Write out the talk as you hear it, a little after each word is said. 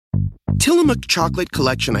Tillamook Chocolate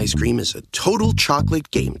Collection Ice Cream is a total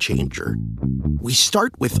chocolate game changer. We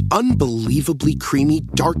start with unbelievably creamy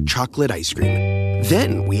dark chocolate ice cream.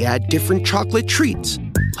 Then we add different chocolate treats,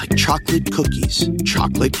 like chocolate cookies,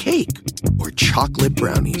 chocolate cake, or chocolate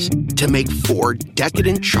brownies, to make 4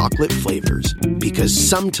 decadent chocolate flavors. Because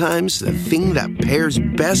sometimes the thing that pairs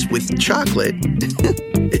best with chocolate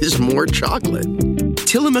is more chocolate.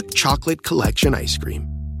 Tillamook Chocolate Collection Ice Cream.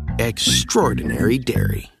 Extraordinary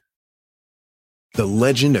dairy. The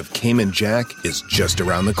legend of Cayman Jack is just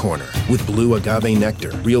around the corner. With blue agave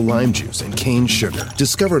nectar, real lime juice, and cane sugar.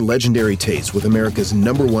 Discover legendary taste with America's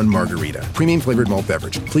 #1 margarita. Premium flavored malt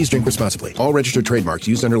beverage. Please drink responsibly. All registered trademarks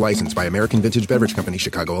used under license by American Vintage Beverage Company,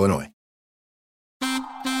 Chicago, Illinois.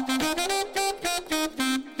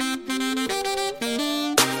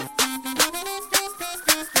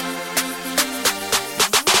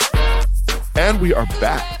 And we are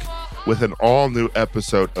back with an all-new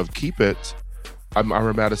episode of Keep It. I'm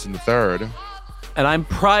Ira Madison III. And I'm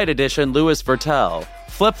Pride Edition Louis Vertel.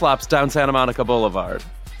 Flip-flops down Santa Monica Boulevard.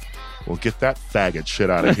 Well, get that faggot shit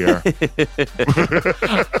out of here.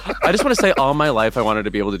 I just want to say all my life I wanted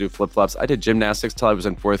to be able to do flip-flops. I did gymnastics till I was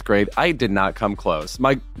in 4th grade. I did not come close.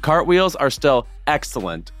 My cartwheels are still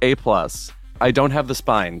excellent. A+. I don't have the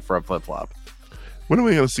spine for a flip-flop. When are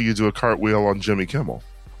we going to see you do a cartwheel on Jimmy Kimmel?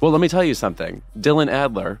 Well, let me tell you something. Dylan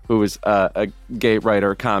Adler, who is a gay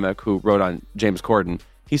writer, comic, who wrote on James Corden,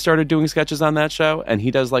 he started doing sketches on that show, and he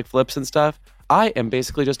does like flips and stuff. I am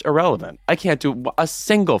basically just irrelevant. I can't do a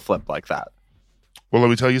single flip like that. Well, let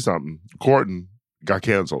me tell you something. Corden got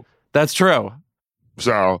canceled. That's true.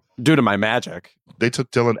 So, due to my magic. They took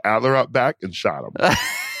Dylan Adler out back and shot him.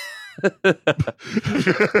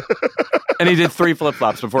 And he did 3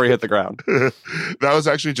 flip-flops before he hit the ground. That was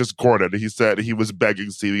actually just Corden. He said he was begging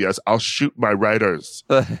CBS, I'll shoot my writers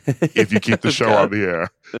if you keep the show on the air.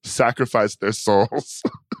 Sacrifice their souls.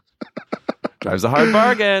 Drives a hard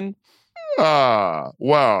bargain.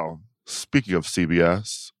 Well, speaking of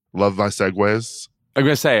CBS, love my segues. I'm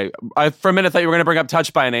going to say, I for a minute thought you were going to bring up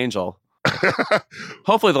Touched by an Angel.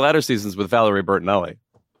 Hopefully the latter season's with Valerie Bertinelli.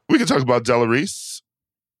 We can talk about Della Reese.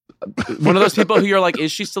 One of those people who you're like,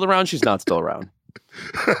 is she still around? She's not still around.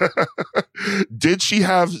 Did she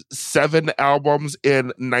have 7 albums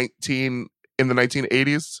in the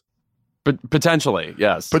 1980s? Potentially,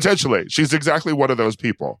 yes. Potentially. She's exactly one of those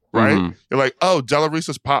people, right? Mm-hmm. You're like, oh, Della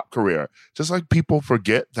Reese's pop career. Just like people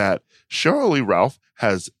forget that Cheryl Lee Ralph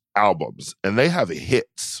has albums and they have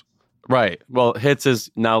hits. Right. Well, hits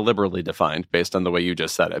is now liberally defined based on the way you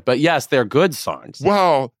just said it. But yes, they're good songs.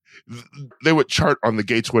 Well, they would chart on the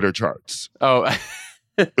gay Twitter charts. Oh.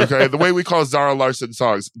 Okay, the way we call Zara Larsson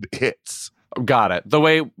songs hits. Got it. The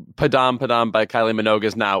way Padam Padam by Kylie Minogue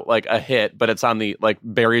is now like a hit, but it's on the like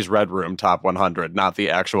Barry's Red Room top 100, not the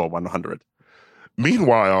actual 100.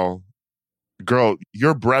 Meanwhile, girl,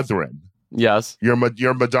 your brethren. Yes. Your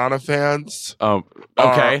Madonna fans. Oh,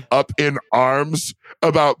 okay. Are up in arms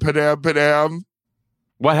about Padam Padam.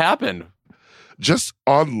 What happened? Just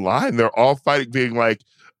online, they're all fighting, being like,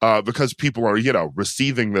 because people are,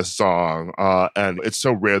 receiving this song, and it's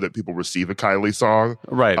so rare that people receive a Kylie song,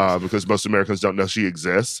 right? Because most Americans don't know she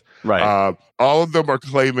exists, right? All of them are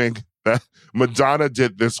claiming that Madonna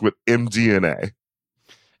did this with MDNA.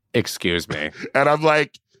 Excuse me, and I'm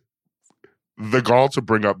like, the gall to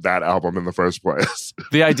bring up that album in the first place.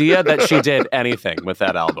 The idea that she did anything with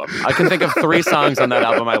that album. I can think of 3 songs on that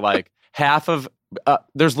album I like. Half of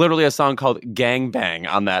there's literally a song called Gang Bang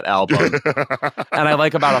on that album. And I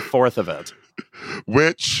like about 1/4 of it.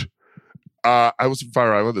 Which, I was in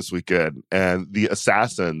Fire Island this weekend, and the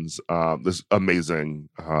Assassins, this amazing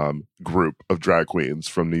group of drag queens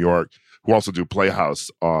from New York, who also do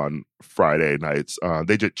Playhouse on Friday nights,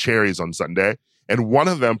 they did Cherries on Sunday, and one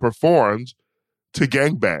of them performed to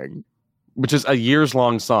Gang Bang. Which is a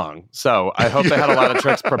years-long song. So I hope they had a lot of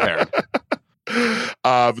tricks prepared.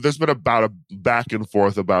 But there's been about a back and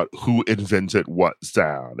forth about who invented what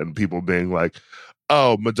sound, and people being like,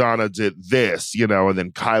 oh, Madonna did this, and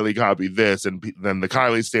then Kylie copied this, and then the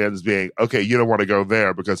Kylie stands being, okay, you don't want to go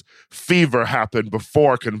there because Fever happened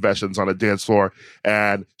before Confessions on a Dance Floor,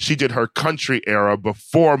 and she did her country era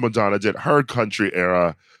before Madonna did her country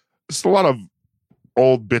era. It's a lot of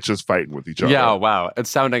old bitches fighting with each other. Yeah, wow. It's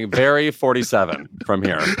sounding very 47 from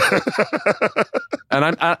here.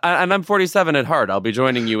 And I'm 47 at heart. I'll be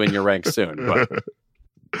joining you in your ranks soon. Anyway.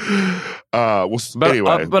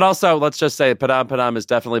 But also, let's just say Padam Padam is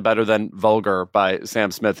definitely better than Vulgar by Sam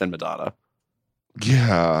Smith and Madonna.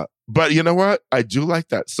 Yeah. But you know what? I do like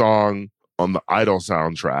that song on the Idol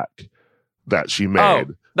soundtrack that she made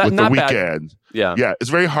with The Weeknd. Yeah. Yeah. It's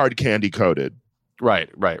very hard candy coated. Right.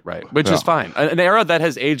 Which is fine. An era that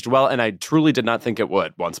has aged well, and I truly did not think it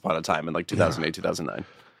would once upon a time in like 2008, 2009.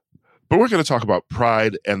 But we're going to talk about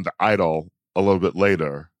Pride and the Idol a little bit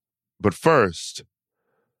later. But first,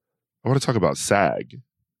 I want to talk about SAG,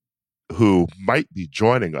 who might be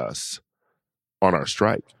joining us on our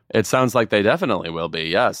strike. It sounds like they definitely will be,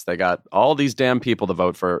 yes. They got all these damn people to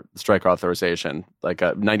vote for strike authorization. Like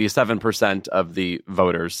 97% of the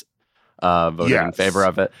voters voted in favor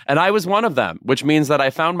of it. And I was one of them, which means that I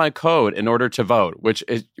found my code in order to vote, which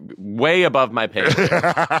is way above my pay grade.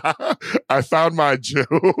 I found mine too.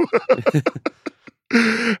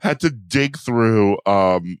 Had to dig through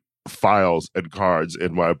files and cards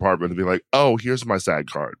in my apartment and be like, oh, here's my SAG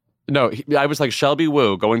card. No, I was like Shelby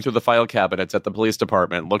Woo going through the file cabinets at the police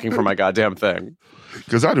department looking for my goddamn thing.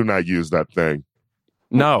 Because I do not use that thing.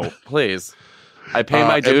 No, please. I pay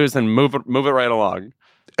my dues and move it right along.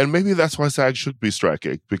 And maybe that's why SAG should be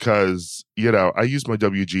striking, because, I use my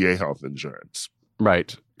WGA health insurance.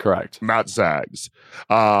 Right, correct. Not SAG's.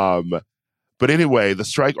 But anyway, the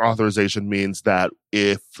strike authorization means that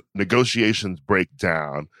if negotiations break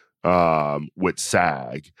down with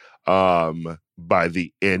SAG by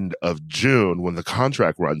the end of June, when the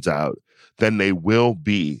contract runs out, then they will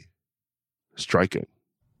be striking.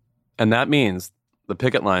 And that means the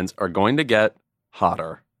picket lines are going to get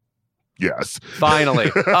hotter. Yes.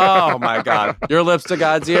 Finally. Oh, my God. Your lips to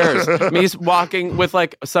God's ears. Me walking with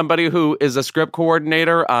like somebody who is a script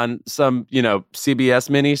coordinator on some, CBS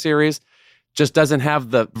miniseries just doesn't have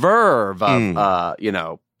the verve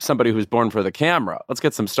of, somebody who's born for the camera. Let's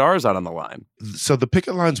get some stars out on the line. So the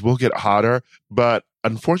picket lines will get hotter, but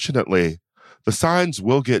unfortunately, the signs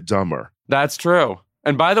will get dumber. That's true.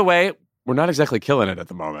 And by the way, we're not exactly killing it at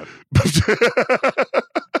the moment.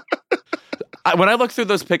 When I look through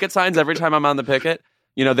those picket signs every time I'm on the picket,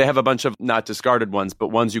 they have a bunch of not discarded ones, but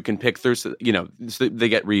ones you can pick through, so they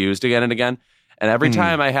get reused again and again. And every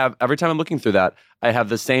time I'm looking through that, I have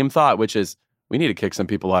the same thought, which is, we need to kick some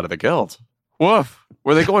people out of the guild. Woof.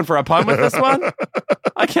 Were they going for a pun with this one?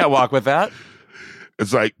 I can't walk with that.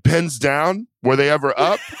 It's like, pens down? Were they ever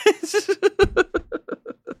up?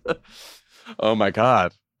 Oh, my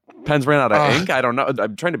God. Pens ran out of ink? I don't know.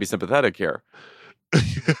 I'm trying to be sympathetic here.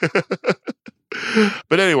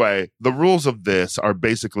 But anyway, the rules of this are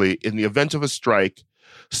basically, in the event of a strike,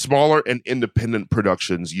 smaller and independent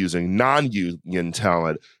productions using non-union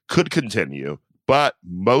talent could continue, but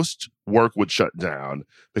most work would shut down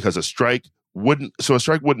because a strike wouldn't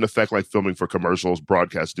affect like filming for commercials,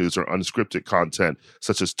 broadcast news, or unscripted content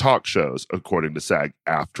such as talk shows, according to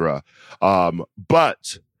SAG-AFTRA.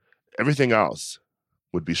 But everything else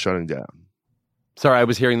would be shutting down. Sorry, I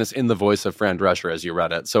was hearing this in the voice of Fran Drescher as you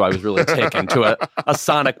read it, so I was really taken to a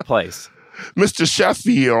sonic place. Mr.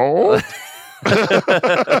 Sheffield.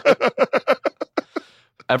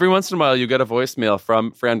 Every once in a while, you get a voicemail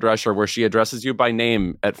from Fran Drescher where she addresses you by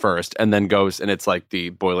name at first and then goes, and it's like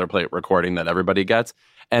the boilerplate recording that everybody gets.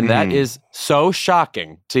 And that is so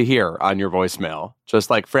shocking to hear on your voicemail. Just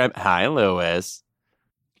like, Fran, hi, Louis.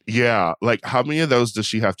 Yeah, like how many of those does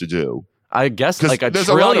she have to do? I guess like there's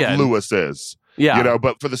trillion. a lot of Lewis's. Yeah.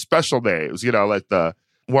 But for the special names, like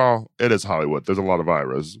it is Hollywood. There's a lot of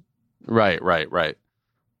Iras. Right.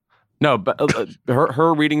 No, but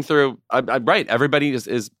her reading through, right, everybody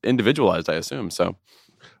is individualized, I assume, so.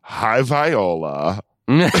 Hi, Viola.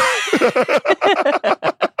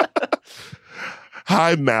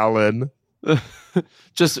 Hi, Malin.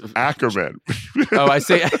 Just Ackerman. Oh, I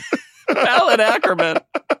see. Malin Ackerman.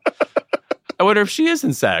 I wonder if she is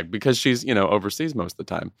in SAG because she's, overseas most of the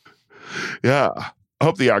time. Yeah. I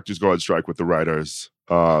hope the actors go on strike with the writers.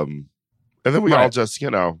 And then we all just,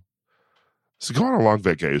 so go on a long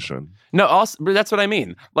vacation. No, also, that's what I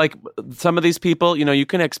mean. Like, some of these people, you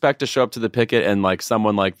can expect to show up to the picket and, like,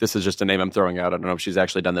 someone like, this is just a name I'm throwing out. I don't know if she's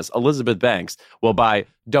actually done this. Elizabeth Banks will buy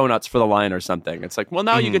donuts for the line or something. It's like, well,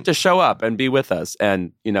 now you get to show up and be with us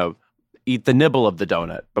and, eat the nibble of the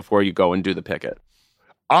donut before you go and do the picket.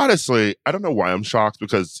 Honestly, I don't know why I'm shocked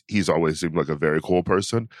because he's always seemed like a very cool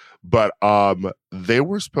person. But they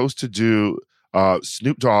were supposed to do...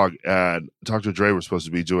 Snoop Dogg and Dr. Dre were supposed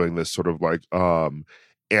to be doing this sort of like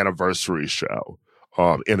anniversary show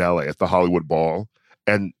in LA at the Hollywood Bowl.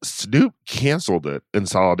 And Snoop canceled it in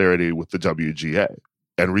solidarity with the WGA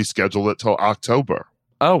and rescheduled it till October.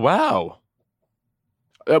 Oh, wow.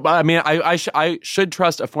 I mean, I should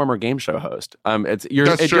trust a former game show host. That's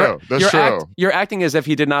true. That's true. You're acting as if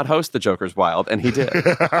he did not host the Joker's Wild, and he did.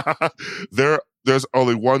 There's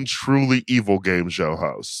only one truly evil game show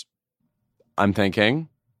host. I'm thinking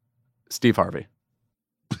Steve Harvey.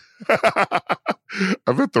 I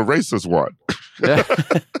meant the racist one.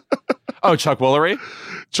 Oh, Chuck Woolery?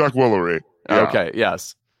 Chuck Woolery. Yeah. Okay,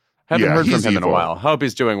 yes. Haven't heard from him in a while. Hope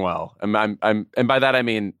he's doing well. And by that I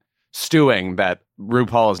mean stewing that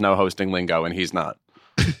RuPaul is now hosting Lingo and he's not.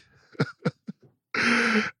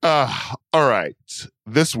 All right.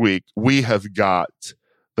 This week we have got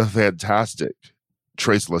the fantastic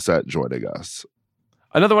Trace Lysette joining us.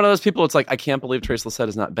 Another one of those people, it's like, I can't believe Trace Lysette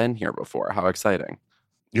has not been here before. How exciting.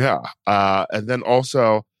 Yeah. And then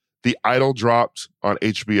also The Idol dropped on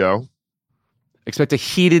HBO. Expect a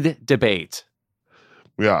heated debate.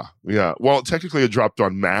 Yeah. Well, technically it dropped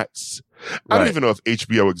on Max. I don't even know if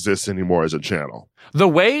HBO exists anymore as a channel. The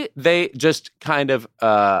way they just kind of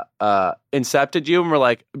incepted you and were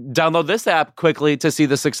like, download this app quickly to see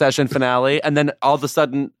the Succession finale. And then all of a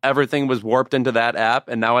sudden, everything was warped into that app.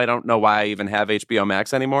 And now I don't know why I even have HBO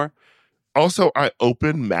Max anymore. Also, I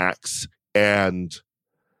opened Max and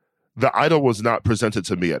The Idol was not presented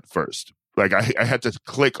to me at first. Like I had to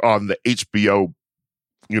click on the HBO,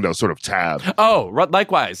 sort of tab. Oh,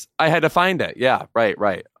 likewise. I had to find it. Yeah, right.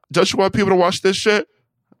 Don't you want people to watch this shit?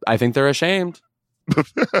 I think they're ashamed.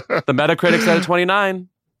 The Metacritic said 29.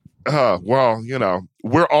 Well,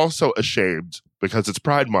 we're also ashamed because it's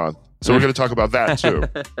Pride Month. So we're going to talk about that too.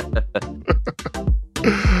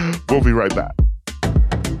 We'll be right back.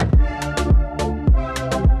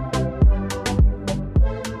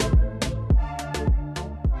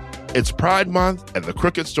 It's Pride Month, and the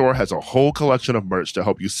Crooked Store has a whole collection of merch to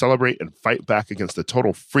help you celebrate and fight back against the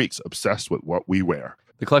total freaks obsessed with what we wear.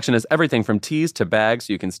 The collection has everything from tees to bags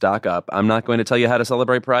so you can stock up. I'm not going to tell you how to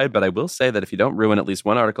celebrate Pride, but I will say that if you don't ruin at least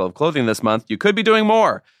one article of clothing this month, you could be doing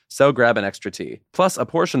more. So grab an extra tee. Plus, a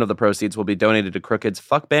portion of the proceeds will be donated to Crooked's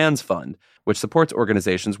Fuck Bans Fund, which supports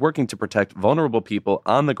organizations working to protect vulnerable people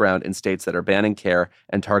on the ground in states that are banning care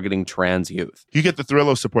and targeting trans youth. You get the thrill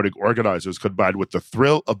of supporting organizers combined with the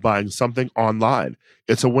thrill of buying something online.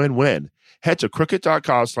 It's a win-win. Head to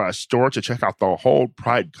crooked.com/store to check out the whole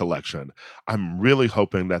Pride collection. I'm really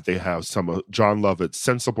hoping that they have some of John Lovett's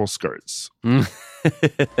sensible skirts.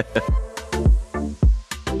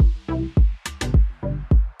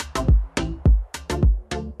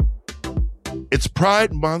 It's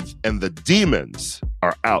Pride Month and the demons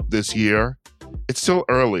are out this year. It's still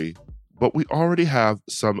early, but we already have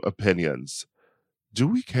some opinions. Do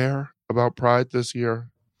we care about Pride this year?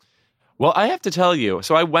 Well, I have to tell you,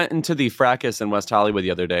 so I went into the fracas in West Hollywood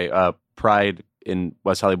the other day. Pride in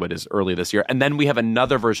West Hollywood is early this year. And then we have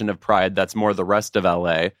another version of Pride that's more the rest of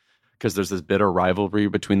LA because there's this bitter rivalry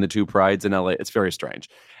between the two prides in LA. It's very strange.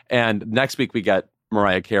 And next week we get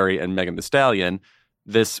Mariah Carey and Megan Thee Stallion.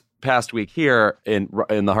 This past week here in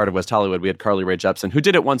the heart of West Hollywood, we had Carly Rae Jepsen, who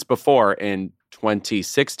did it once before in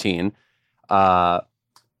 2016.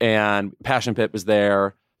 And Passion Pit was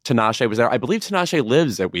there. Tinashe was there. I believe Tinashe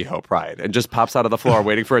lives at WeHo Pride and just pops out of the floor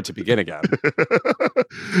waiting for it to begin again.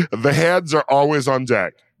 The hands are always on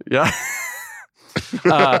deck. Yeah.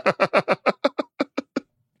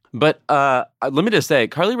 But let me just say,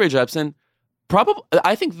 Carly Rae Jepsen, probably,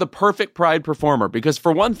 I think the perfect Pride performer, because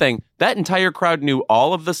for one thing, that entire crowd knew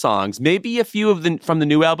all of the songs, maybe a few of from the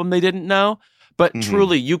new album they didn't know, but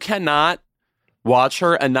truly, you cannot watch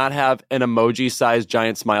her and not have an emoji-sized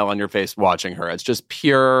giant smile on your face watching her. It's just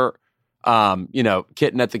pure,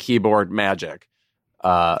 kitten at the keyboard magic.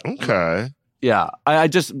 Okay. Yeah.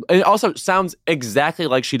 It also sounds exactly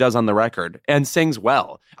like she does on the record and sings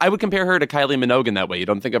well. I would compare her to Kylie Minogue in that way. You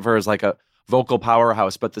don't think of her as like a vocal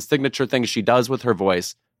powerhouse, but the signature things she does with her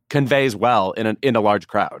voice conveys well in a large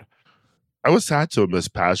crowd. I was sad to miss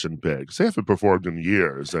Passion Pit because they haven't performed in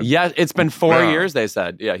years. And, yeah, it's been 4 years, they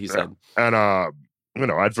said. Yeah, he said. And,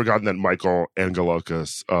 I'd forgotten that Michael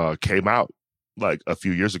Angelakis came out like a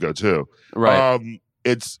few years ago, too. Right.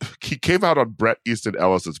 He came out on Bret Easton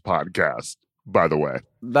Ellis's podcast, by the way.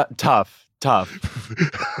 Tough.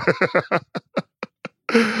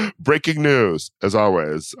 Breaking news, as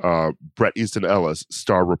always. Bret Easton Ellis,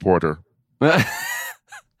 star reporter.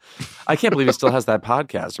 I can't believe he still has that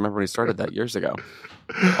podcast. I remember when he started that years ago.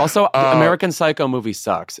 Also, American Psycho movie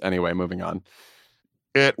sucks. Anyway, moving on.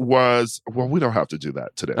 It was, well, we don't have to do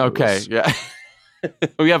that today. Okay, yeah.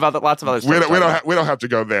 We have lots of other stuff. We don't have to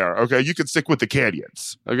go there, okay? You can stick with the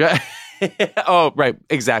canyons. Okay. Oh, right,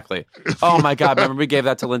 exactly. Oh, my God, remember we gave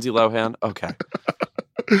that to Lindsay Lohan? Okay.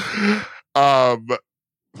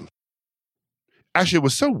 Actually, it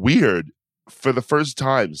was so weird for the first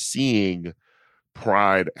time seeing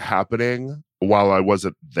Pride happening while I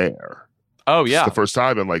wasn't there. Oh, yeah. It's the first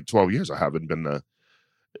time in like 12 years I haven't been to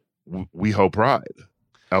WeHo Pride,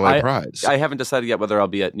 LA Pride. I haven't decided yet whether I'll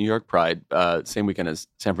be at New York Pride, same weekend as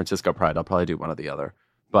San Francisco Pride. I'll probably do one or the other.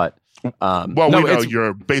 But we know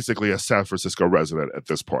you're basically a San Francisco resident at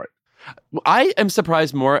this point. I am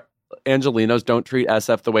surprised more Angelinos don't treat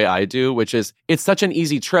SF the way I do, which is it's such an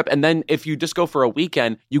easy trip. And then if you just go for a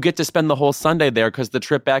weekend, you get to spend the whole Sunday there because the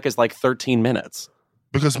trip back is like 13 minutes.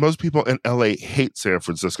 Because most people in LA hate San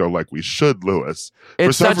Francisco like we should, Louis.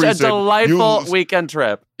 It's such a delightful weekend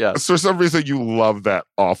trip. Yes. For some reason, you love that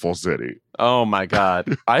awful city. Oh, my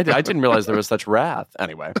God. I didn't realize there was such wrath.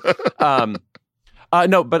 Anyway.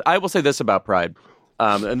 No, but I will say this about Pride.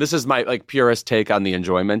 And this is my like purist take on the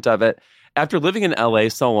enjoyment of it. After living in LA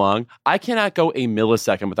so long, I cannot go a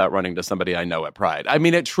millisecond without running to somebody I know at Pride. I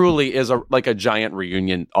mean, it truly is like a giant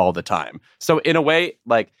reunion all the time. So in a way,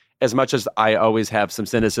 like as much as I always have some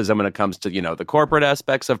cynicism when it comes to, the corporate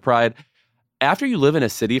aspects of Pride, after you live in a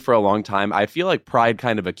city for a long time, I feel like Pride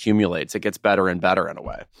kind of accumulates. It gets better and better in a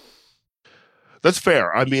way. That's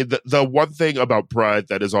fair. I mean, the one thing about Pride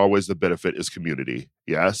that is always the benefit is community.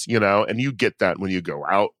 Yes, and you get that when you go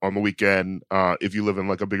out on the weekend, if you live in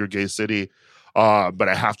like a bigger gay city. But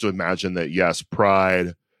I have to imagine that, yes,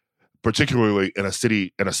 Pride, particularly in a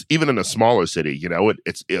city, even in a smaller city,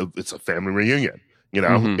 it's a family reunion.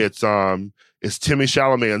 Mm-hmm. It's Timmy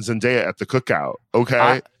Chalamet and Zendaya at the cookout.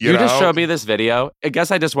 Okay, you just showed me this video. I guess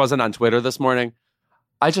I just wasn't on Twitter this morning.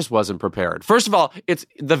 I just wasn't prepared. First of all, it's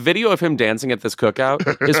the video of him dancing at this cookout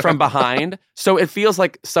is from behind, so it feels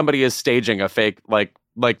like somebody is staging a fake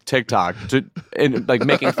like TikTok and like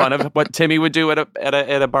making fun of what Timmy would do at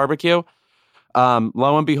a barbecue.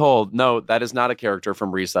 Lo and behold, no, that is not a character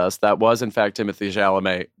from Recess. That was in fact Timothée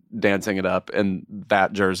Chalamet dancing it up in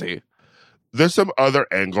that jersey. There's some other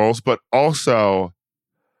angles, but also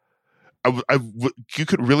you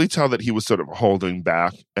could really tell that he was sort of holding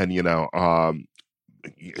back and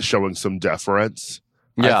showing some deference,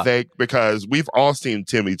 I think, because we've all seen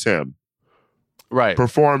Timmy Tim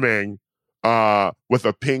performing with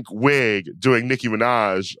a pink wig doing Nicki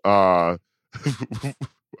Minaj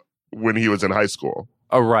when he was in high school.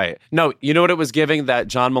 Oh, right. No, you know what it was giving? That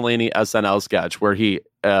John Mulaney SNL sketch where he,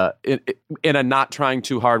 in a not trying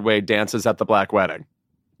too hard way, dances at the Black Wedding.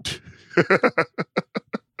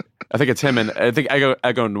 I think it's him, and I think Ego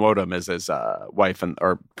Nwodum is his wife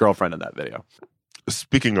or girlfriend in that video.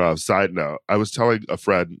 Speaking of, side note, I was telling a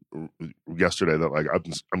friend yesterday that like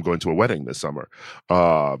I'm going to a wedding this summer,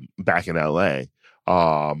 back in LA.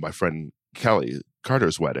 My friend Kelly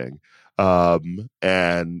Carter's wedding,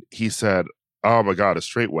 and he said, "Oh my God, a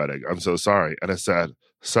straight wedding. I'm so sorry." And I said,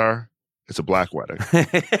 "Sir, it's a black wedding."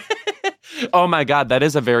 Oh my God, that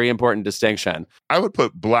is a very important distinction. I would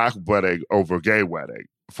put black wedding over gay wedding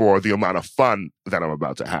for the amount of fun that I'm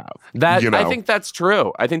about to have. I think that's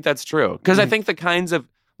true. Because I think the kinds of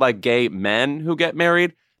like gay men who get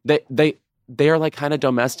married, they are like kind of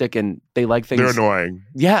domestic and they like things. They're annoying.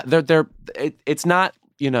 Yeah, it's not,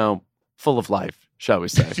 full of life, shall we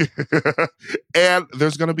say. And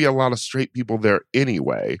there's going to be a lot of straight people there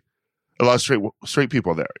anyway. A lot of straight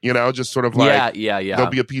people there, just sort of like, yeah. They'll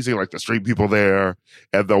be appeasing like the straight people there,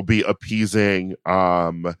 and they'll be appeasing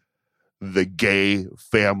the gay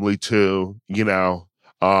family too,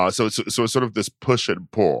 so it's sort of this push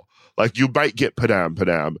and pull. Like you might get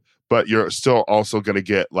Padam, but you're still also going to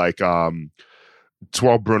get like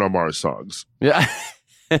 12 Bruno Mars songs. Yeah.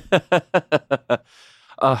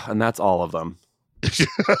 And that's all of them.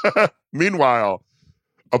 Meanwhile,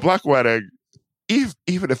 a black wedding,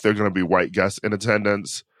 even if they're going to be white guests in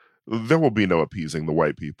attendance, there will be no appeasing the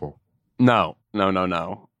white people. No.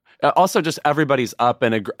 Also, just everybody's up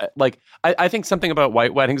and I think something about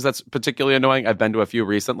white weddings that's particularly annoying. I've been to a few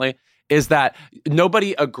recently. Is that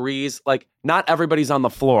nobody agrees? Like, not everybody's on the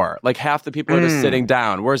floor. Like, half the people are just sitting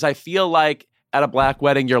down. Whereas I feel like at a black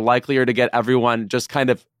wedding, you're likelier to get everyone just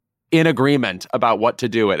kind of in agreement about what to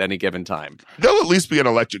do at any given time. There'll at least be an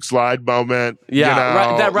electric slide moment.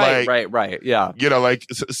 Yeah, right. Yeah, like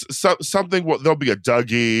something. There'll be a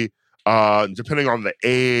Dougie. Depending on the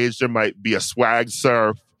age, there might be a swag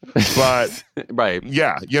surf. But right,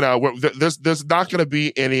 yeah, there's not going to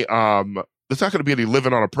be any there's not going to be any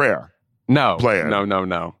living on a prayer. No, playing.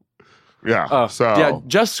 No. Yeah,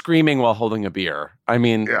 just screaming while holding a beer. I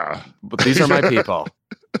mean, yeah, but these are my people.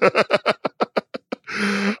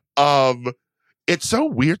 It's so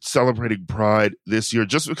weird celebrating Pride this year,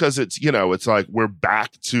 just because it's it's like we're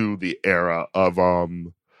back to the era of I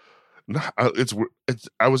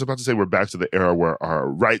was about to say we're back to the era where our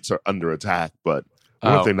rights are under attack, but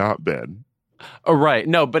what have they not been? Oh, right.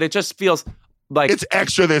 No, but it just feels like it's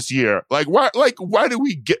extra this year. Like why do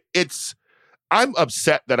we get it's I'm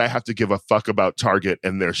upset that I have to give a fuck about Target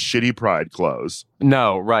and their shitty Pride clothes.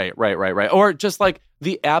 No, right. Or just like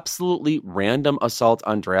the absolutely random assault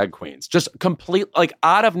on drag queens. Just complete, like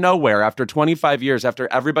out of nowhere after 25 years, after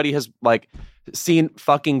everybody has like seen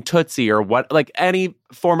fucking Tootsie or what, like any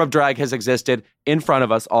form of drag has existed in front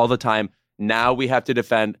of us all the time. Now we have to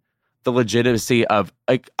defend the legitimacy of,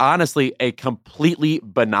 like, honestly, a completely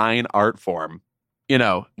benign art form. You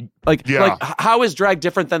know, like how is drag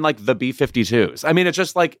different than like the B-52s? I mean, it's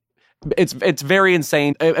just like it's very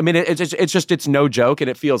insane. I mean, it's no joke, and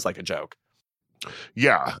it feels like a joke.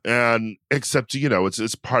 Yeah, and except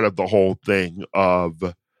it's part of the whole thing of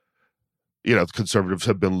the conservatives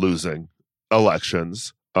have been losing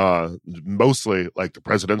elections, mostly like the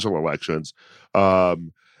presidential elections,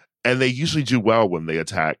 and they usually do well when they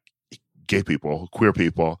attack gay people, queer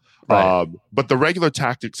people. Right. But the regular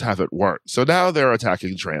tactics haven't worked. So now they're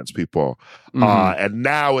attacking trans people. And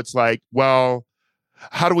now it's like, well,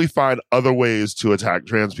 how do we find other ways to attack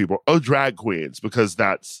trans people? Oh, drag queens, because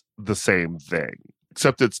that's the same thing.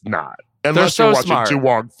 Except it's not. Unless you're watching Tu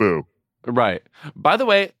Wong Fu. Right. By the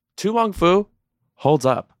way, Tu Wong Fu holds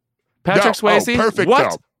up. Patrick Swayze, perfect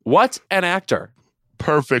film. What an actor.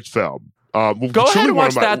 Perfect film. Go ahead and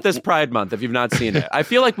watch that this Pride Month if you've not seen it. I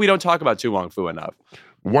feel like we don't talk about Tu Wong Fu enough.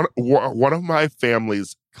 One of my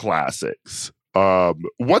family's classics.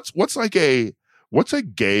 What's a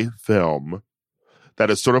gay film that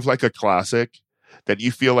is sort of like a classic that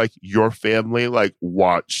you feel like your family like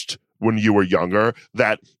watched when you were younger,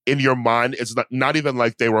 that in your mind it's not even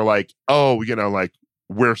like they were like, oh, like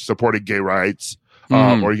we're supporting gay rights,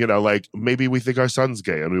 or like maybe we think our son's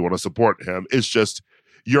gay and we want to support him. It's just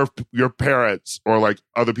your parents or like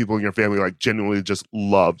other people in your family like genuinely just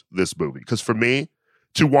loved this movie. Because for me,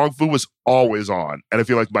 Tu Wong Fu was always on, and I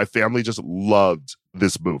feel like my family just loved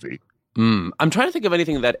this movie. I'm trying to think of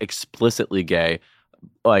anything that explicitly gay,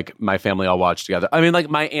 like my family all watched together. I mean, like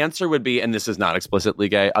my answer would be, and this is not explicitly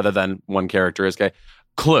gay, other than one character is gay,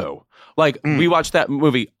 Clue. Like we watch that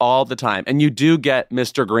movie all the time, and you do get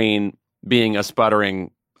Mr. Green being a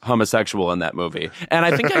sputtering homosexual in that movie. And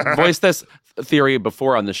I think I voiced this theory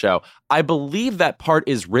before on the show. I believe that part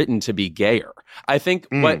is written to be gayer. I think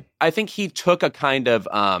he took a kind of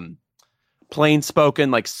plain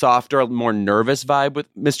spoken, like softer, more nervous vibe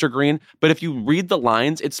with Mr. Green. But if you read the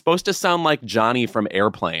lines, it's supposed to sound like Johnny from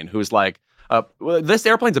Airplane, who's like, this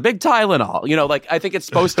airplane's a big Tylenol. Like I think it's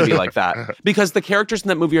supposed to be like that because the characters in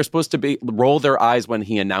that movie are supposed to roll their eyes when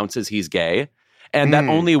he announces he's gay. And that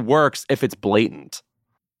only works if it's blatant.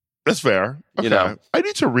 That's fair. Okay. I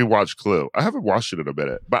need to rewatch Clue. I haven't watched it in a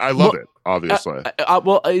minute, but I love it, obviously.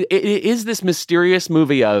 It is this mysterious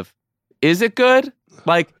movie of, is it good?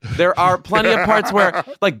 Like, there are plenty of parts where,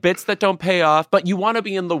 like, bits that don't pay off, but you want to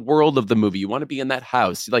be in the world of the movie. You want to be in that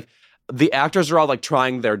house. Like, the actors are all, like,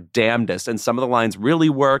 trying their damnedest, and some of the lines really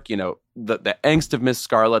work. The angst of Miss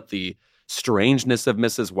Scarlet, the strangeness of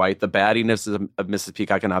Mrs. White, the baddiness of Mrs.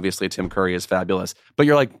 Peacock, and obviously Tim Curry is fabulous. But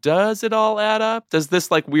you're like, does it all add up? Does this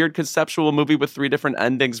like weird conceptual movie with 3 different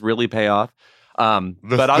endings really pay off?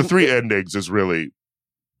 The 3 endings is really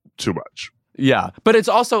too much. Yeah, but it's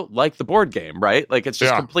also like the board game, right? Like it's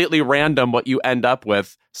just completely random what you end up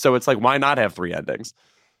with. So it's like, why not have 3 endings?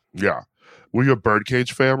 Yeah. Were you a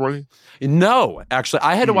Birdcage family? No, actually,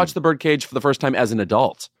 I had to watch the Birdcage for the first time as an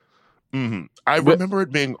adult. Mm-hmm. I remember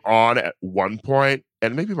it being on at one point,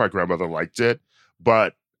 and maybe my grandmother liked it,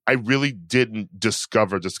 but I really didn't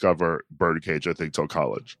discover Birdcage, I think, till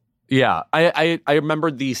college. Yeah, I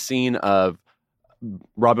remember the scene of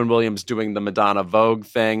Robin Williams doing the Madonna Vogue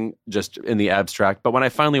thing just in the abstract, but when I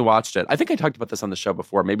finally watched it, I think I talked about this on the show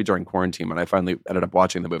before, maybe during quarantine when I finally ended up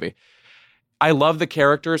watching the movie. I love the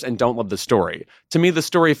characters and don't love the story. To me, the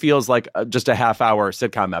story feels like just a half-hour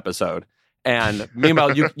sitcom episode. And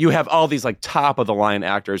meanwhile, you have all these like top of the line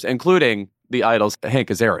actors, including the Idols' Hank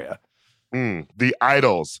Azaria. The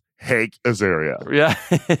Idols' Hank Azaria. Yeah.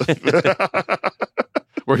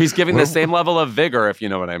 Where he's giving the same level of vigor, if you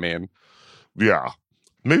know what I mean. Yeah.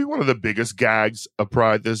 Maybe one of the biggest gags of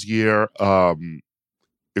Pride this year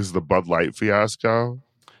is the Bud Light fiasco.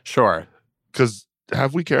 Sure. Because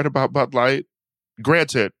have we cared about Bud Light?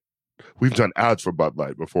 Granted, we've done ads for Bud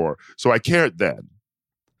Light before, so I cared then.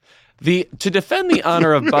 To defend the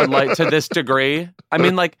honor of Bud Light to this degree, I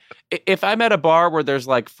mean, like, if I'm at a bar where there's,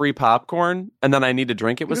 like, free popcorn and then I need to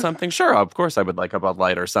drink it with something, sure, of course I would like a Bud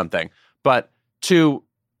Light or something. But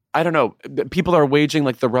I don't know, people are waging,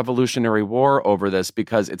 like, the Revolutionary War over this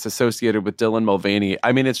because it's associated with Dylan Mulvaney.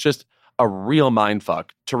 I mean, it's just a real mindfuck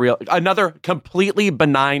another completely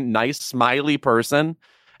benign, nice, smiley person,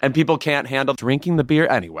 and people can't handle drinking the beer.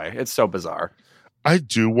 Anyway, it's so bizarre. I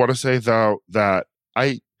do want to say, though, that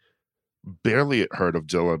I barely heard of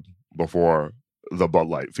Dylan before the Bud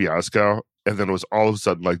Light fiasco. And then it was all of a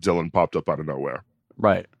sudden like Dylan popped up out of nowhere.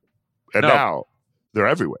 Right. And now they're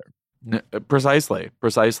everywhere. Precisely.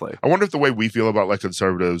 I wonder if the way we feel about like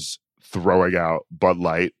conservatives throwing out Bud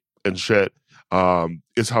Light and shit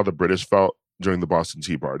is how the British felt during the Boston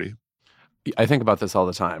Tea Party. I think about this all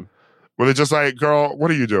the time. Where they're just like, girl,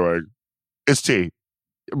 what are you doing? It's tea.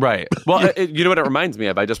 Right. Well, you know what it reminds me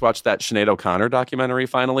of? I just watched that Sinead O'Connor documentary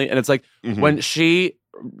finally. And it's like when she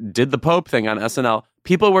did the Pope thing on SNL,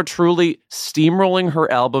 people were truly steamrolling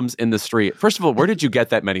her albums in the street. First of all, where did you get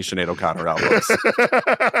that many Sinead O'Connor albums?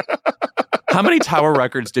 How many Tower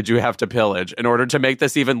Records did you have to pillage in order to make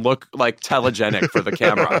this even look like telegenic for the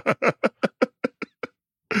camera?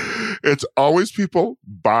 It's always people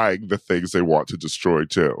buying the things they want to destroy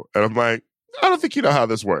too. And I'm like, I don't think you know how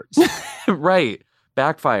this works. Right.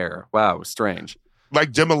 Backfire. Wow, strange.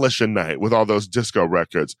 Like Demolition Night with all those disco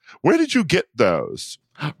records. Where did you get those?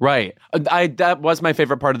 Right. That was my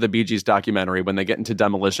favorite part of the Bee Gees documentary when they get into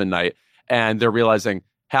Demolition Night and they're realizing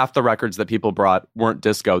half the records that people brought weren't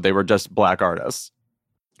disco. They were just black artists.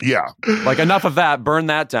 Yeah. Like enough of that. Burn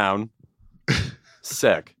that down.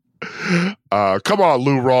 Sick. Come on,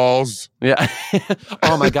 Lou Rawls. Yeah.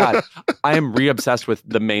 Oh my God. I am re-obsessed with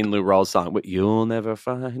the main Lou Rawls song. You'll never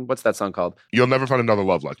find. What's that song called? You'll Never Find Another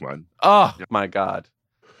Love Like Mine. Oh my God.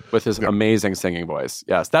 With his amazing singing voice.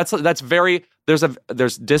 Yes. That's very,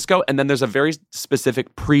 there's disco and then there's a very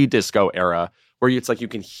specific pre-disco era where it's like you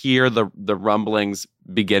can hear the rumblings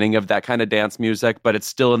beginning of that kind of dance music, but it's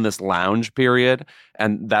still in this lounge period.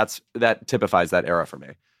 And that typifies that era for me.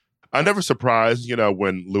 I'm never surprised,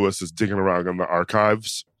 when Lewis is digging around in the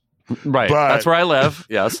archives. Right. That's where I live.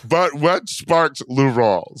 Yes. But what sparked Lou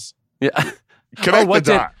Rawls? Yeah. Connect the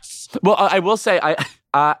dots. Well, I will say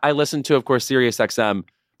I listen to, of course, Sirius XM,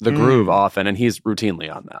 The Groove often, and he's routinely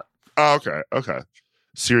on that. Oh, okay.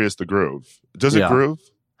 Sirius The Groove. Does it groove?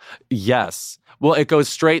 Yes. Well, it goes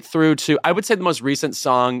straight through to, I would say the most recent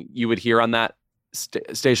song you would hear on that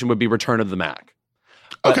station would be Return of the Mac.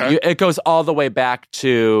 Okay. It goes all the way back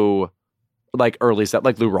to like early set,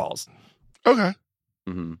 like Lou Rawls. Okay.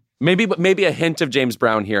 Mm-hmm. Maybe a hint of James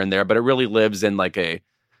Brown here and there, but it really lives in like a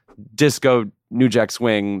disco, New Jack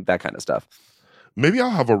Swing, that kind of stuff. Maybe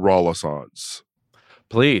I'll have a Rawlissance.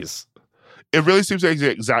 Please. It really seems like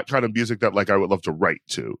the exact kind of music that like I would love to write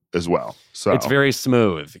to as well. So it's very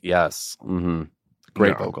smooth. Yes. Mm-hmm.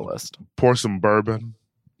 Great vocalist. Pour some bourbon.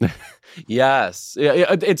 Yes.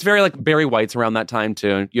 It's very like Barry White's around that time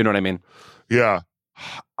too. You know what I mean? Yeah.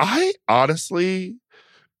 I honestly,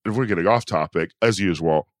 we're getting off topic as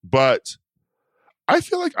usual, but I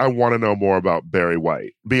feel like I want to know more about Barry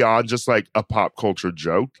White beyond just like a pop culture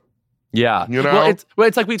joke. Yeah. Well,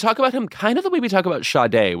 it's like we talk about him kind of the way we talk about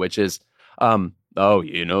Sade, which is,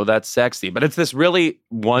 that's sexy. But it's this really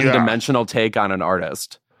one-dimensional take on an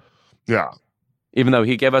artist. Yeah. Even though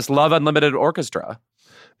he gave us Love Unlimited Orchestra.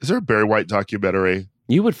 Is there a Barry White documentary?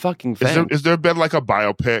 You would fucking think. Is there been like a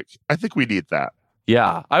biopic? I think we need that.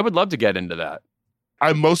 Yeah, I would love to get into that.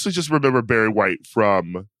 I mostly just remember Barry White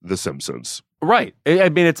from The Simpsons. Right. I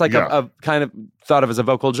mean, it's like a kind of thought of as a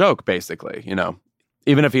vocal joke, basically,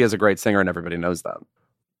 even if he is a great singer and everybody knows that.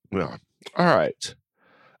 Yeah. All right.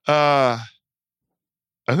 I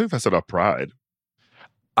think that's enough pride.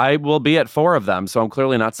 I will be at 4 of them, so I'm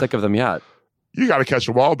clearly not sick of them yet. You got to catch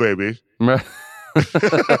them all, baby.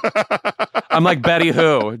 I'm like Betty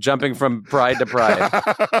Who, jumping from pride to pride.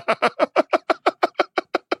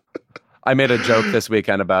 I made a joke this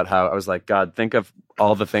weekend about how I was like, God, think of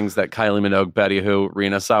all the things that Kylie Minogue, Betty Who,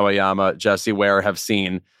 Rina Sawayama, Jessie Ware have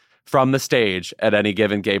seen from the stage at any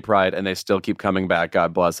given gay pride, and they still keep coming back.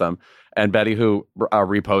 God bless them. And Betty Who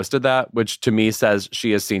reposted that, which to me says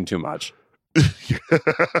she has seen too much.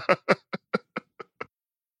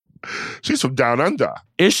 She's from Down Under.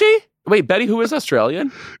 Is she? Wait, Betty Who is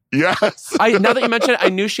Australian? Yes. Now that you mention it, I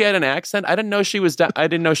knew she had an accent. I didn't know she was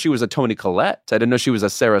a Toni Collette. I didn't know she was a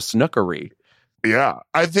Sarah Snookery. Yeah.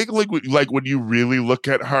 I think like when you really look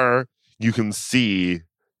at her, you can see,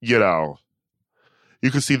 the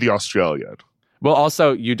Australian. Well,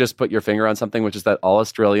 also, you just put your finger on something, which is that all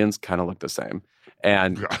Australians kind of look the same.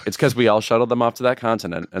 And it's because we all shuttled them off to that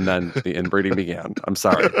continent, and then the inbreeding began. I'm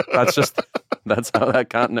sorry. That's how that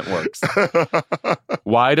continent works.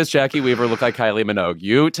 Why does Jackie Weaver look like Kylie Minogue?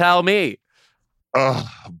 You tell me.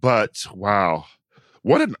 But wow.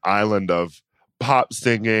 What an island of pop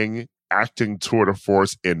singing, acting tour de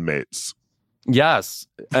force inmates. Yes.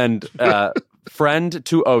 And friend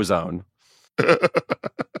to ozone.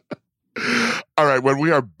 All right, when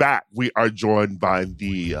we are back, we are joined by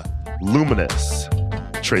the luminous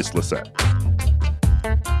Trace Lysette.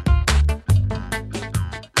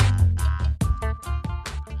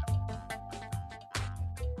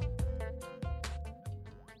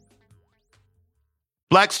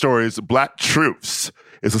 Black Stories, Black Truths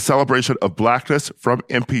is a celebration of Blackness from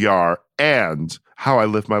NPR and how I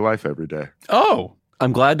live my life every day. Oh,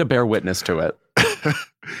 I'm glad to bear witness to it.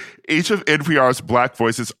 Each of NPR's Black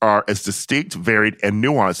voices are as distinct, varied, and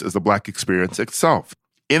nuanced as the Black experience itself.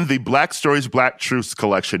 In the Black Stories, Black Truths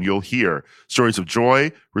collection, you'll hear stories of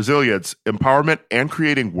joy, resilience, empowerment, and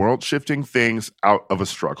creating world-shifting things out of a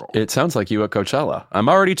struggle. It sounds like you at Coachella. I'm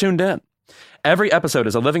already tuned in. Every episode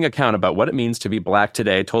is a living account about what it means to be Black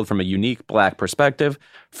today, told from a unique Black perspective.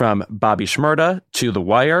 From Bobby Shmurda to The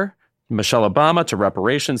Wire, Michelle Obama to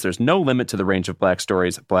reparations, there's no limit to the range of Black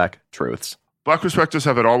stories, Black truths. Black perspectives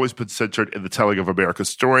haven't always been centered in the telling of America's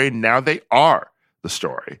story. Now they are the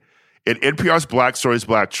story. In NPR's Black Stories,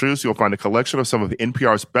 Black Truths, you'll find a collection of some of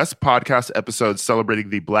NPR's best podcast episodes celebrating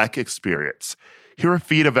the Black experience. Hear a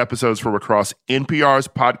feed of episodes from across NPR's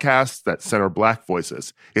podcasts that center Black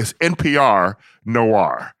voices. It's NPR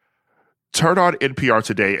Noir. Turn on NPR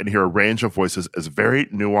today and hear a range of voices as varied,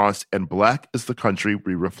 nuanced, and Black as the country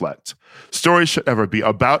we reflect. Stories should never be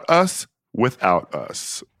about us without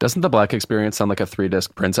us. Doesn't the Black experience sound like a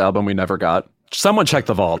 3-disc Prince album we never got? Someone check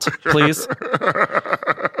the vault, please.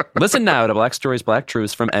 Listen now to Black Stories, Black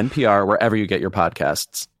Truths from NPR wherever you get your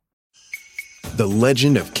podcasts. The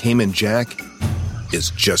legend of Cayman Jack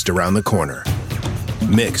is just around the corner.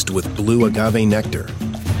 Mixed with blue agave nectar,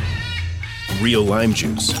 real lime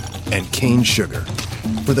juice, and cane sugar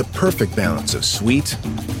for the perfect balance of sweet,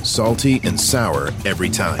 salty, and sour every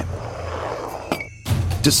time.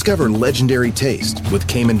 Discover legendary taste with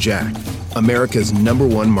Cayman Jack, America's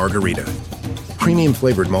 #1 margarita. Premium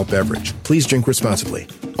flavored malt beverage. Please drink responsibly.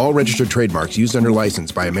 All registered trademarks used under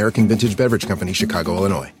license by American Vintage Beverage Company, Chicago,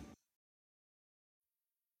 Illinois.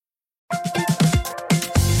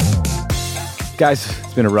 Guys,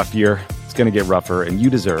 it's been a rough year. It's going to get rougher, and you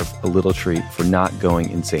deserve a little treat for not going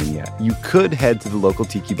insane yet. You could head to the local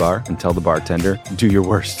tiki bar and tell the bartender, do your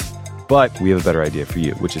worst. But we have a better idea for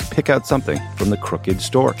you, which is pick out something from the Crooked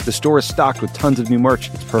store. The store is stocked with tons of new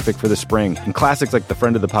merch. It's perfect for the spring. And classics like the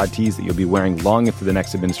Friend of the Pod tees that you'll be wearing long into the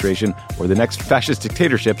next administration or the next fascist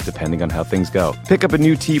dictatorship, depending on how things go. Pick up a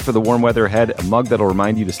new tee for the warm weather ahead, a mug that'll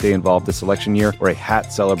remind you to stay involved this election year, or a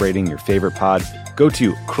hat celebrating your favorite pod. Go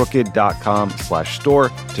to crooked.com/store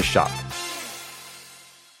to shop.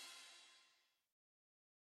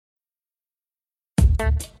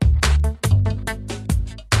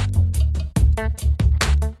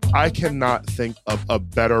 I cannot think of a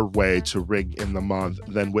better way to ring in the month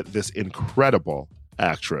than with this incredible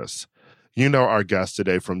actress. You know our guest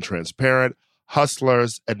today from Transparent,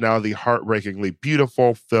 Hustlers, and now the heartbreakingly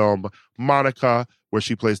beautiful film Monica, where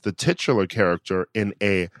she plays the titular character in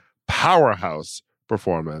a powerhouse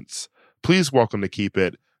performance. Please welcome to Keep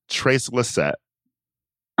It, Trace Lysette.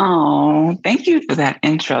 Oh, thank you for that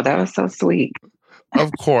intro. That was so sweet.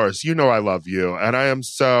 Of course, you know I love you, and I am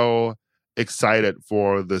so excited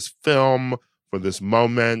for this film, for this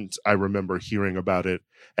moment. I remember hearing about it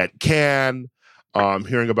at Cannes,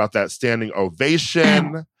 hearing about that standing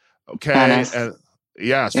ovation. Okay. Venice. And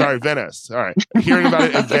yeah, sorry, Venice. All right. Hearing about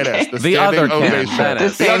it in Venice. The The standing other Cannes, ovation.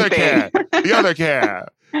 Venice. The other Cannes. The other Cannes.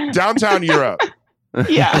 Downtown Europe.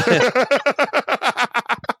 Yeah.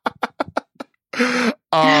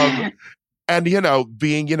 And,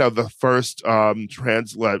 being, the first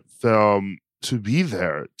translet film to be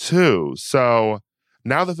there too. So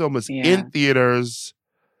now the film is in theaters.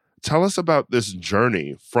 Tell us about this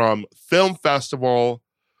journey from film festival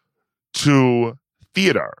to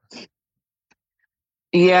theater.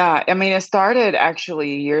 Yeah. I mean, it started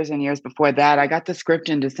actually years and years before that. I got the script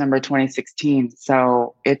in December 2016.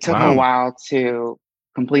 So it took a while to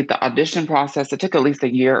complete the audition process. It took at least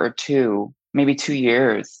a year or two, maybe 2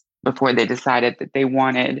 years before they decided that they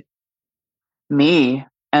wanted me.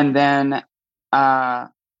 And then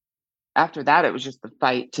after that, it was just the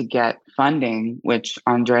fight to get funding, which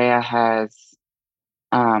Andrea has,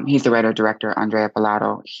 he's the writer-director, Andrea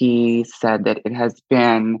Pilato. He said that it has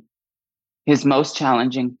been his most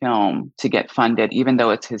challenging film to get funded, even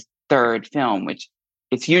though it's his third film, which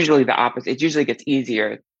it's usually the opposite. It usually gets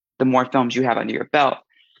easier the more films you have under your belt.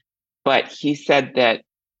 But he said that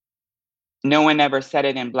no one ever said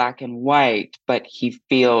it in black and white, but he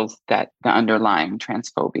feels that the underlying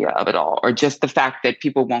transphobia of it all, or just the fact that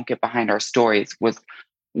people won't get behind our stories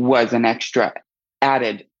was an extra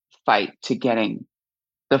added fight to getting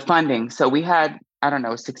the funding. So we had,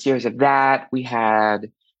 6 years of that. We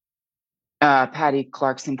had Patty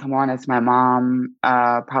Clarkson come on as my mom,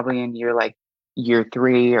 probably in year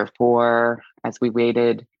 3 or 4 as we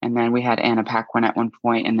waited. And then we had Anna Paquin at one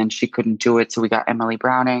point, and then she couldn't do it. So we got Emily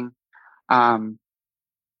Browning. Um,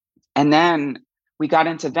 and then we got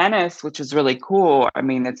into Venice, which was really cool. I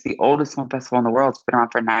mean, it's the oldest film festival in the world. It's been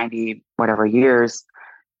around for 90 whatever years.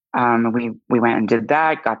 We went and did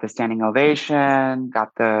that, got the standing ovation,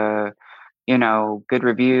 got the, good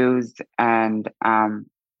reviews. And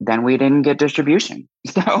then we didn't get distribution.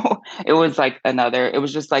 So it was it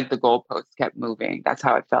was just like the goalposts kept moving. That's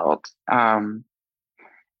how it felt.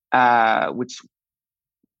 Which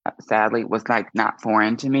sadly was not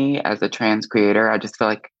foreign to me as a trans creator. I just feel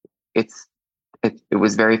like it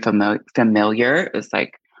was very familiar. It's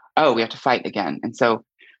like, oh, we have to fight again. And so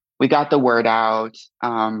we got the word out.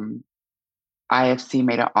 IFC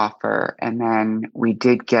made an offer, and then we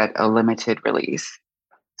did get a limited release.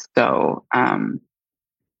 So,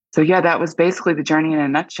 so yeah, that was basically the journey in a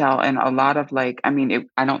nutshell. And a lot of I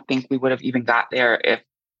don't think we would have even got there if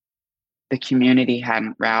the community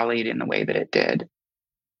hadn't rallied in the way that it did,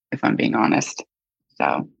 if I'm being honest.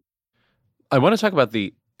 So I want to talk about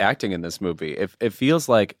the acting in this movie. It feels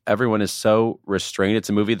like everyone is so restrained. It's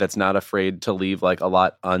a movie that's not afraid to leave a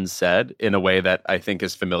lot unsaid in a way that I think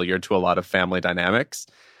is familiar to a lot of family dynamics.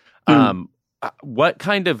 What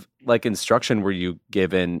kind of instruction were you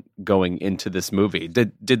given going into this movie?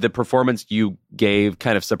 Did the performance you gave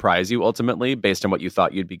kind of surprise you ultimately based on what you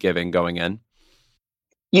thought you'd be giving going in?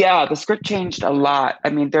 Yeah, the script changed a lot. I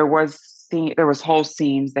mean, there was whole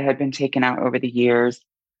scenes that had been taken out over the years.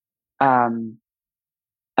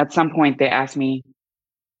 At some point, they asked me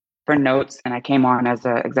for notes, and I came on as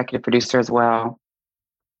an executive producer as well.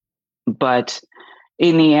 But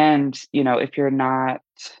in the end, if you're not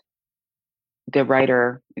the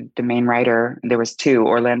writer, the main writer, there was 2,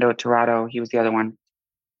 Orlando Tirado, he was the other one.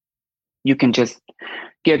 You can just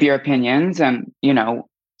give your opinions and,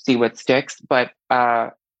 see what sticks. But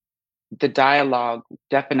the dialogue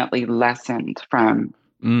definitely lessened from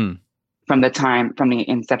the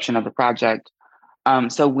inception of the project.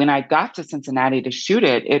 So when I got to Cincinnati to shoot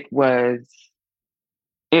it, it was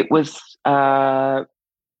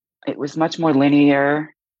much more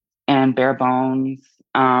linear and bare bones.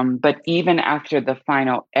 But even after the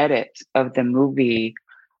final edit of the movie,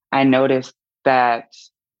 I noticed that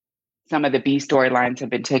some of the B storylines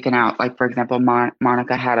have been taken out. Like, for example,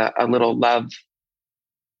 Monica had a little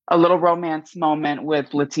romance moment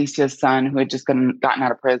with Leticia's son, who had just gotten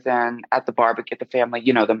out of prison at the barbecue, at the family,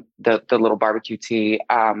 the little barbecue tea,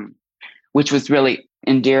 which was really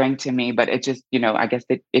endearing to me. But it just, I guess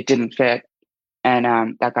it didn't fit,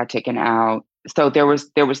 and that got taken out. So there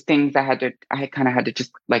was things I kind of had to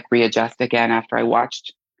just readjust again after I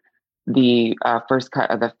watched the first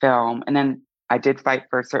cut of the film, and then I did fight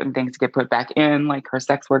for certain things to get put back in, like her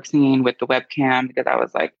sex work scene with the webcam, because I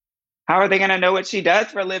was like, how are they going to know what she does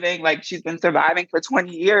for a living? She's been surviving for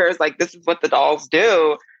 20 years. This is what the dolls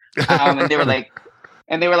do. And they were like,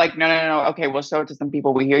 no. Okay, we'll show it to some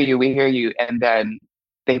people. We hear you. And then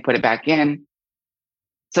they put it back in.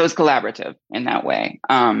 So it's collaborative in that way.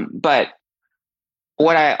 But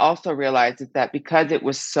what I also realized is that because it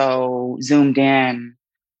was so zoomed in,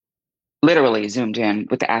 literally zoomed in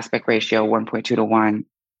with the aspect ratio 1.2 to 1,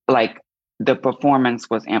 the performance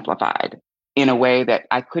was amplified in a way that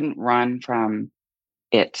I couldn't run from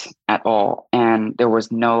it at all. And there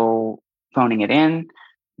was no phoning it in.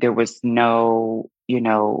 There was no,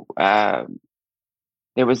 there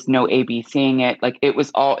was no A/B seeing it. It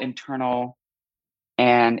was all internal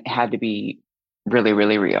and had to be really,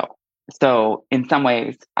 really real. So in some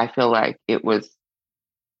ways, I feel like it was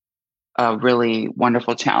a really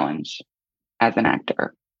wonderful challenge as an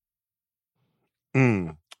actor.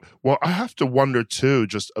 Well, I have to wonder too,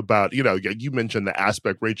 just about, you mentioned the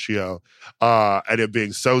aspect ratio and it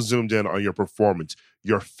being so zoomed in on your performance,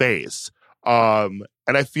 your face. And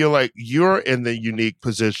I feel like you're in the unique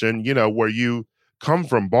position, where you come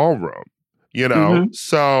from ballroom,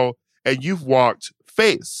 so, and you've walked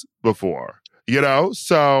face before,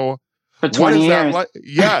 so for 20 years.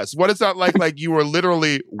 Yes. What is that like? You were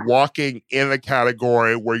literally walking in a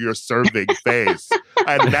category where you're serving face,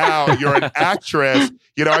 and now you're an actress.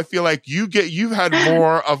 I feel like you've had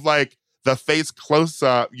more of the face close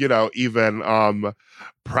up, even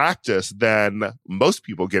practice than most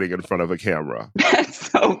people getting in front of a camera.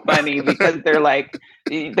 That's so funny because they're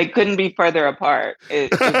they couldn't be further apart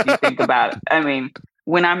if you think about it. I mean,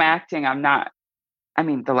 when I'm acting,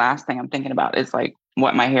 the last thing I'm thinking about is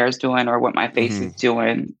what my hair is doing or what my face is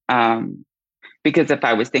doing. Because if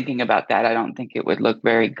I was thinking about that, I don't think it would look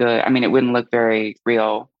very good. It wouldn't look very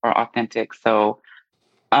real or authentic. So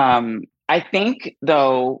I think,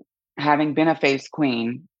 though, having been a face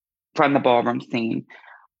queen from the ballroom scene,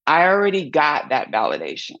 I already got that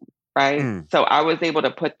validation, right? Mm. So I was able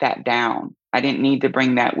to put that down. I didn't need to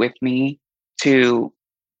bring that with me to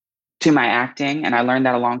my acting. And I learned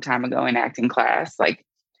that a long time ago in acting class. Like,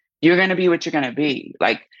 you're going to be what you're going to be.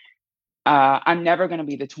 Like, I'm never going to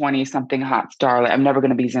be the 20 something hot starlet. I'm never going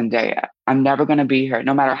to be Zendaya. I'm never going to be her,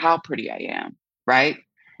 no matter how pretty I am. Right.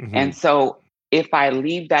 Mm-hmm. And so if I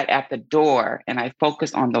leave that at the door and I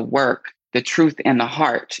focus on the work, the truth and the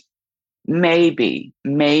heart, maybe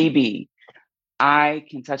I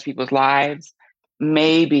can touch people's lives.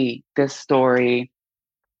 Maybe this story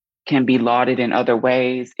can be lauded in other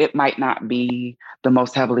ways. It might not be the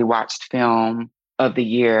most heavily watched film of the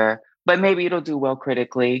year, but maybe it'll do well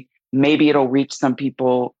critically. Maybe it'll reach some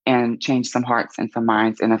people and change some hearts and some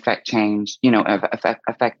minds and affect change,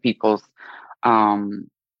 affect people's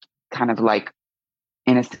kind of like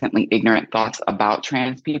innocently ignorant thoughts about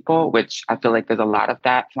trans people, which I feel like there's a lot of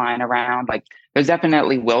that flying around. Like, there's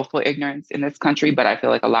definitely willful ignorance in this country, but I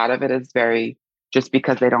feel like a lot of it is very just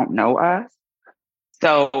because they don't know us.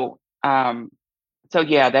 So,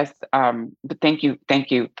 yeah, that's, but thank you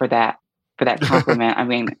for that compliment. I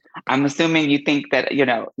mean, I'm assuming you think that,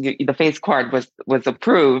 the face card was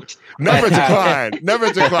approved. Never decline.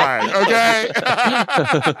 Never decline. Okay.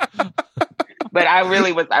 But I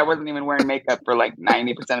wasn't even wearing makeup for like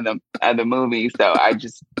 90% of the movie. So I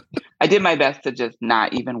did my best to just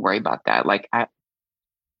not even worry about that. Like,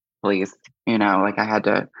 please, like I had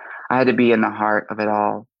to be in the heart of it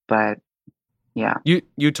all. But yeah.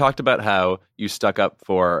 You talked about how you stuck up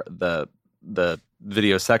for the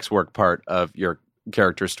video sex work part of your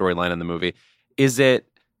character's storyline in the movie. Is it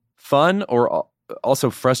fun or also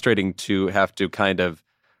frustrating to have to kind of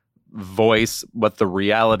voice what the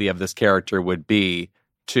reality of this character would be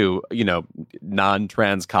to,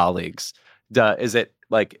 non-trans colleagues? Is it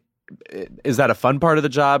like, is that a fun part of the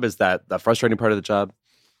job? Is that the frustrating part of the job?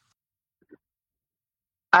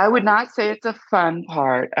 I would not say it's a fun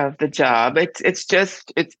part of the job. It's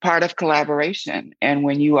part of collaboration. And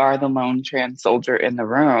when you are the lone trans soldier in the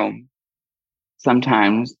room,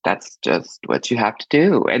 sometimes that's just what you have to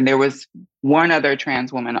do. And there was one other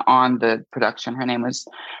trans woman on the production. Her name was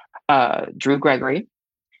Drew Gregory.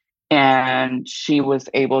 And she was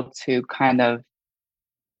able to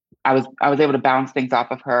I was able to bounce things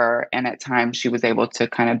off of her. And at times she was able to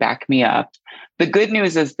kind of back me up. The good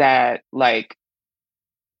news is that, like,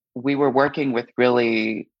 we were working with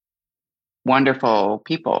really wonderful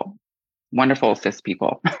people, wonderful cis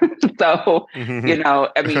people. So,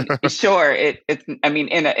 I mean, sure, it's, I mean,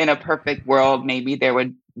 in a perfect world, maybe there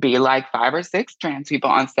would be like 5 or 6 trans people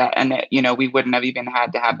on set, and we wouldn't have even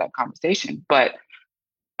had to have that conversation. But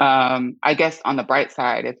I guess on the bright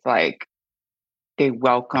side, it's like they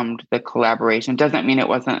welcomed the collaboration. Doesn't mean it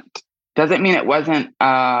wasn't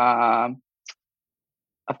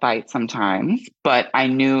a fight sometimes, but I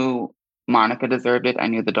knew Monica deserved it. I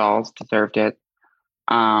knew the dolls deserved it.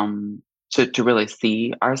 To really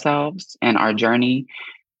see ourselves and our journey.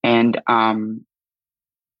 And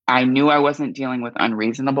I knew I wasn't dealing with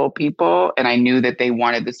unreasonable people, and I knew that they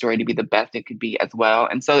wanted the story to be the best it could be as well.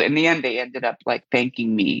 And so in the end, they ended up like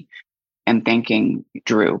thanking me and thanking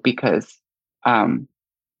Drew because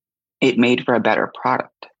it made for a better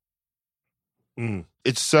product.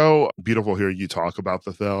 It's so beautiful hearing you talk about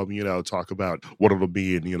the film, talk about what it'll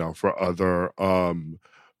mean, for other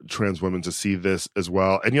trans women to see this as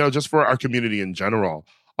well. And, just for our community in general.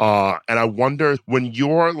 And I wonder, when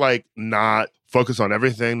you're like not focused on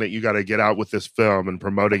everything that you got to get out with this film and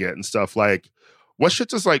promoting it and stuff, like, what shit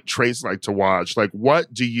does like Trace like to watch? Like,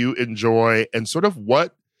 what do you enjoy, and sort of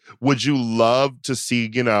what would you love to see,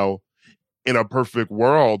 in a perfect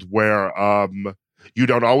world where you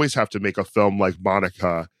don't always have to make a film like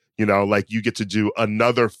Monica, like you get to do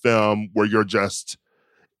another film where you're just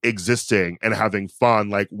existing and having fun.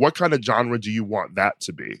 Like, what kind of genre do you want that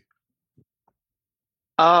to be?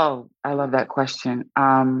 Oh, I love that question.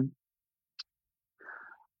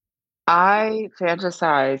 I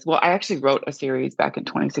fantasize. Well, I actually wrote a series back in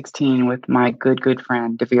 2016 with my good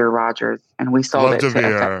friend Devere Rogers, and we sold Love it to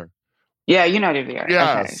Devere. Yeah, you know Devere.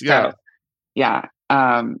 Yes, okay. yeah. So, yeah.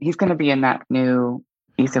 He's going to be in that new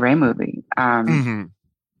Issa Rae movie.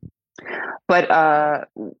 But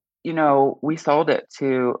we sold it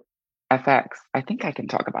to FX. I think I can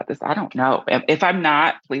talk about this. I don't know. If I'm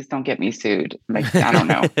not, please don't get me sued. Like, I don't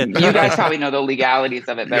know. You guys probably know the legalities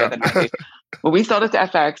of it better than I do. But we sold it to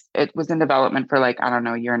FX. It was in development for like, I don't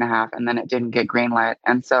know, a year and a half, and then it didn't get greenlit.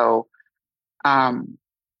 And so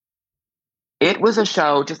it was a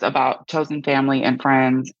show just about chosen family and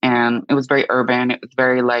friends, and it was very urban. It was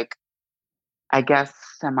very like I guess,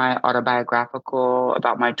 semi-autobiographical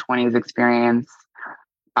about my 20s experience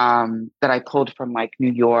that I pulled from like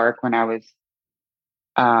New York when I was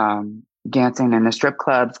dancing in the strip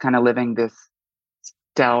clubs, kind of living this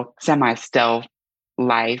semi-stealth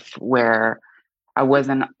life where I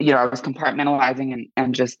wasn't, I was compartmentalizing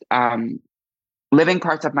and just living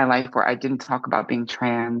parts of my life where I didn't talk about being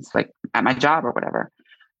trans, like at my job or whatever.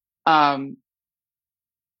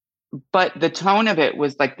 But the tone of it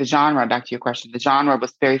was like the genre, back to your question, the genre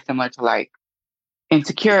was very similar to like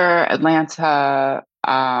Insecure, Atlanta,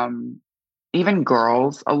 even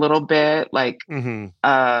Girls a little bit. Like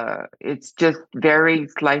it's just very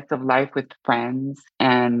slice of life with friends.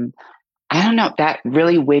 And I don't know, that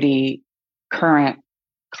really witty current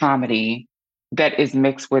comedy that is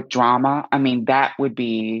mixed with drama. I mean, that would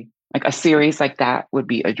be like a series like that would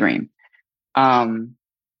be a dream.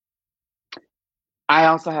 I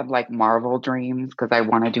also have like Marvel dreams because I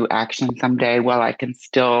want to do action someday while I can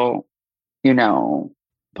still,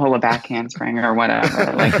 pull a back handspring or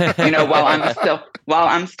whatever. Like, while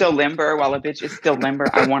I'm still limber, while a bitch is still limber,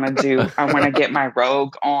 I want to get my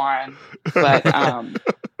rogue on. But,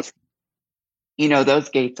 those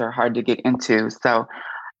gates are hard to get into. So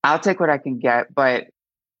I'll take what I can get. But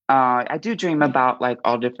I do dream about like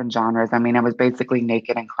all different genres. I mean, I was basically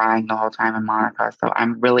naked and crying the whole time in Monica, so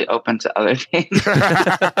I'm really open to other things.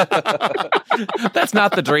 That's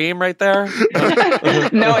not the dream right there.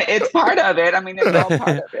 No, it's part of it. I mean, it's all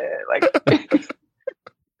part of it. Like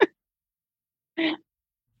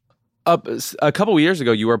a couple of years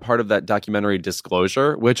ago, you were part of that documentary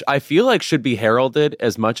Disclosure, which I feel like should be heralded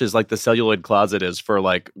as much as like the Celluloid Closet is for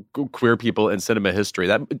like queer people in cinema history.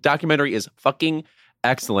 That documentary is fucking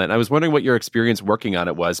excellent. I was wondering what your experience working on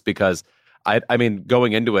it was, because I mean,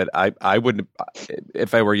 going into it, I wouldn't,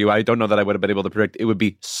 if I were you, I don't know that I would have been able to predict it would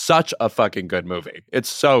be such a fucking good movie. It's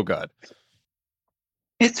so good.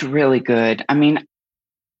 It's really good. I mean,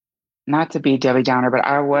 not to be Debbie Downer, but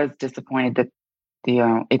I was disappointed that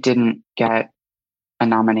it didn't get a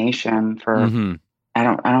nomination for, I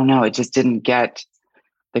don't know. It just didn't get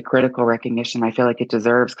the critical recognition I feel like it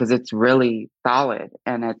deserves, because it's really solid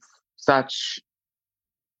and it's such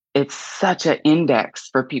an index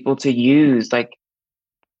for people to use. Like,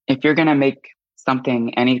 if you're going to make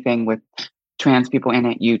anything with trans people in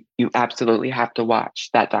it, you absolutely have to watch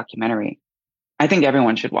that documentary. I think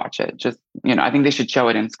everyone should watch it. Just, I think they should show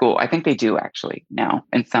it in school. I think they do actually now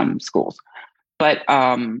in some schools. But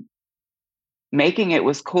making it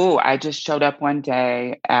was cool. I just showed up one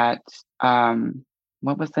day at,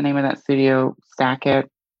 what was the name of that studio?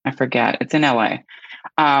 Stack-It? I forget. It's in LA.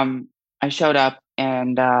 I showed up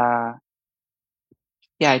and I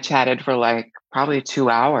chatted for like probably 2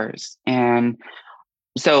 hours. And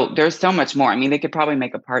so there's so much more. I mean, they could probably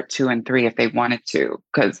make a part 2 and 3 if they wanted to,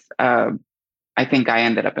 because I think I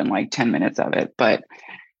ended up in like 10 minutes of it. But,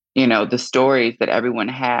 the stories that everyone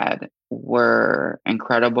had were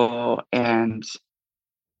incredible. And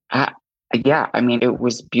I mean, it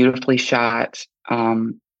was beautifully shot.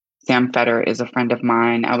 Sam Feder is a friend of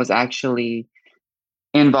mine. I was actually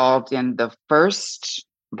involved in the first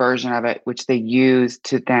version of it, which they used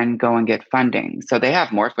to then go and get funding. So they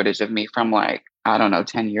have more footage of me from like, I don't know,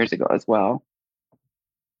 10 years ago as well.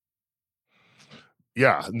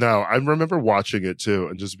 Yeah, no, I remember watching it too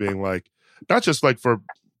and just being like, not just for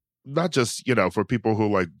people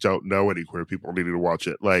who like don't know any queer people needing to watch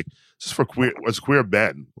it, like just for queer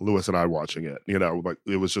men, Lewis and I watching it, like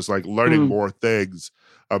it was just like learning more things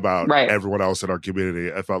about everyone else in our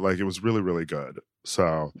community. I felt like it was really, really good.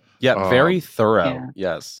 So very thorough. Yeah.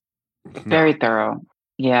 Yes. Very thorough.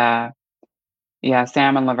 Yeah. Yeah.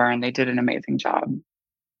 Sam and Laverne, they did an amazing job.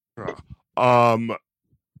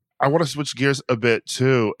 I want to switch gears a bit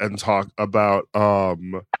too and talk about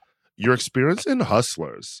your experience in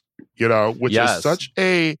Hustlers, which is such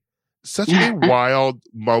a wild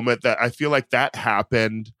moment that I feel like that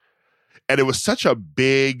happened. And it was such a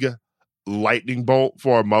big lightning bolt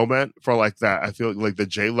for a moment for like that. I feel like the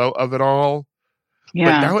J-Lo of it all. Yeah.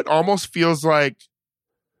 But now it almost feels like,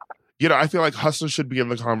 I feel like Hustlers should be in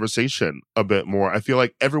the conversation a bit more. I feel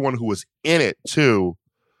like everyone who was in it too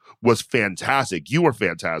was fantastic. You were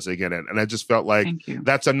fantastic in it. And I just felt like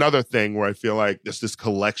that's another thing where I feel like there's this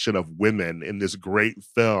collection of women in this great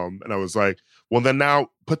film. And I was like, well, then now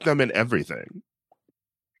put them in everything.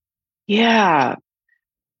 Yeah,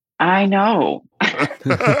 I know.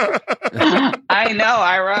 I know,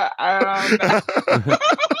 Ira.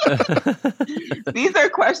 These are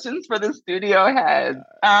questions for the studio heads.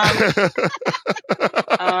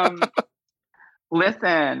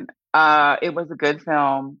 Listen, it was a good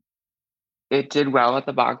film. It did well at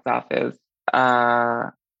the box office.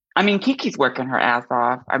 I mean, Kiki's working her ass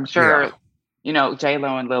off. I'm sure,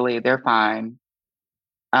 J-Lo and Lily, they're fine.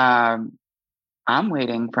 I'm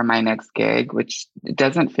waiting for my next gig, which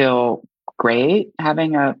doesn't feel great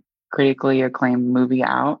having a critically acclaimed movie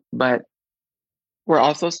out, but we're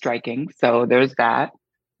also striking, so there's that.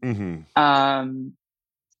 I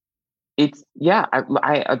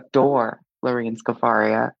adore Lorene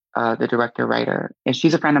Scafaria, the director writer, and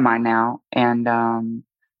she's a friend of mine now. And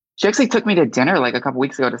she actually took me to dinner like a couple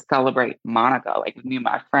weeks ago to celebrate Monica, like with me and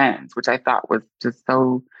my friends, which I thought was just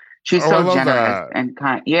so. She's so generous that. and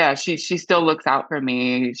kind. Yeah, she still looks out for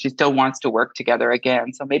me. She still wants to work together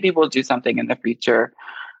again. So maybe we'll do something in the future.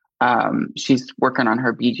 She's working on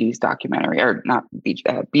her Bee Gees documentary, or not Bee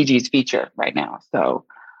Gees feature right now. So,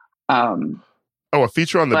 a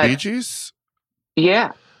feature on the Bee Gees?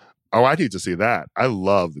 Yeah. Oh, I need to see that. I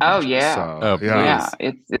love the Bee Gees. Yeah. So, yeah.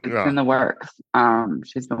 It's in the works.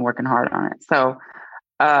 She's been working hard on it. So,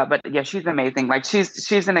 but yeah, she's amazing. Like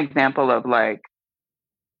she's an example of like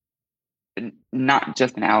not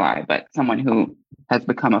just an ally, but someone who has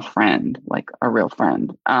become a friend, like a real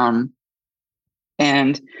friend. And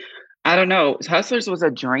I don't know, Hustlers was a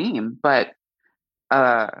dream, but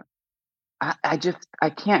I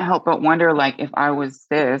can't help but wonder, like, if I was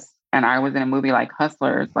cis and I was in a movie like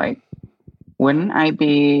Hustlers, like, wouldn't I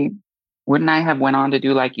have went on to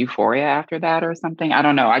do like Euphoria after that or something? I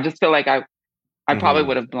don't know. I just feel like I probably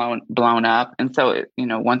would have blown up. And so,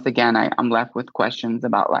 once again, I'm left with questions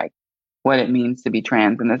about like what it means to be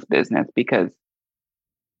trans in this business, because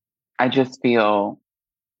I just feel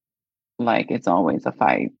like it's always a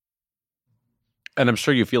fight. And I'm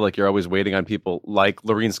sure you feel like you're always waiting on people like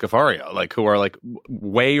Lorene Scafaria, like who are like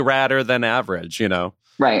way radder than average,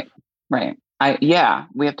 Right. We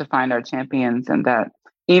have to find our champions, and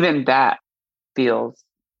that feels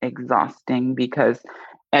exhausting, because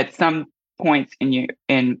at some points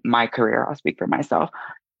in my career, I'll speak for myself,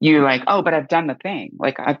 you're like, oh, but I've done the thing.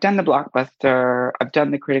 Like, I've done the blockbuster, I've done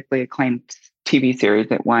the critically acclaimed TV series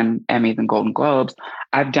that won Emmys and Golden Globes,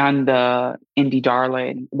 I've done the indie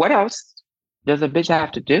darling. What else does a bitch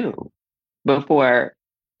have to do before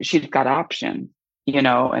she's got options?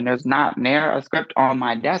 And there's not near a script on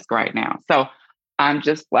my desk right now. So I'm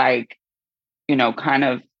just like, kind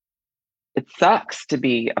of, it sucks to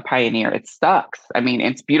be a pioneer. It sucks. I mean,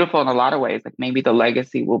 it's beautiful in a lot of ways. Like, maybe the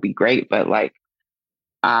legacy will be great, but like,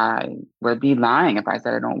 I would be lying if I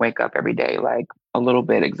said I don't wake up every day like a little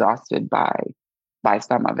bit exhausted by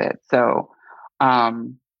some of it. So yeah,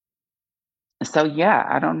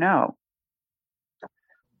 I don't know.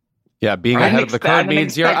 Yeah, being ahead of the curve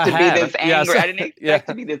means you're ahead. I didn't expect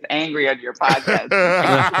to be this angry on your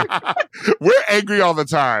podcast. We're angry all the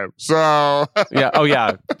time, so yeah. Oh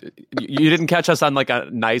yeah, you didn't catch us on like a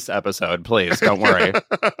nice episode. Please don't worry.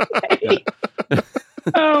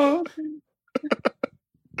 Oh.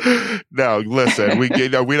 No, listen. We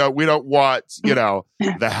don't want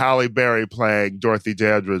the Halle Berry playing Dorothy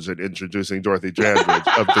Dandridge and introducing Dorothy Dandridge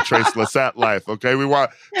of the Trace Lysette life. Okay, we want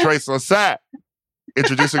Trace Lysette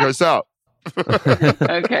introducing herself.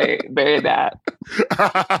 Okay, bury that.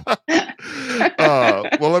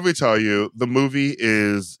 Well, let me tell you, the movie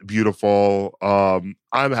is beautiful. I'm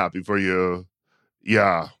happy for you.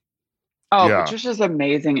 Yeah. Oh, yeah. Patricia's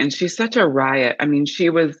amazing, and she's such a riot. I mean, she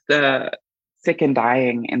was the sick and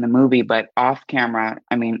dying in the movie, but off camera,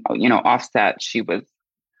 I mean, offset, she was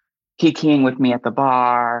kikiing with me at the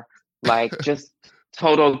bar, like just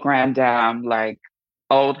total grand dame, like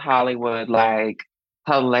old Hollywood, like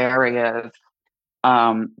hilarious.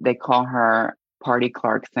 They call her Party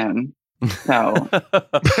Clarkson. So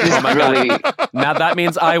oh my really God. Now that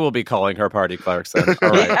means I will be calling her Party Clarkson. All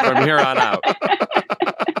right, from here on out.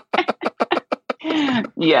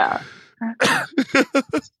 Yeah.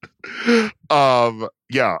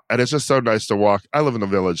 Yeah, and it's just so nice to walk. I live in the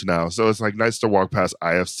Village now, so it's like nice to walk past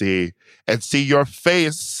IFC and see your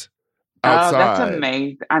face outside. Oh, that's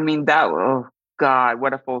amazing. I mean, oh God,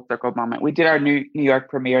 what a full circle moment. We did our New York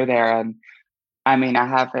premiere there, and I mean,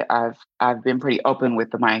 I've been pretty open with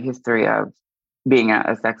my history of being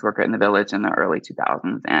a sex worker in the Village in the early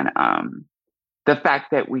 2000s, and the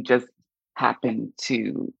fact that we just happened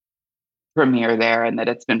to premiere there, and that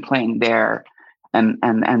it's been playing there, and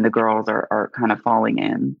the girls are kind of falling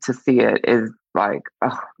in to see it, is like,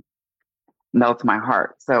 melts my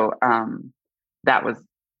heart. So that was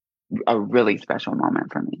a really special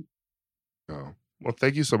moment for me. Oh, well,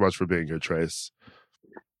 thank you so much for being here, Trace.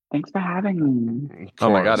 Thanks for having me. Oh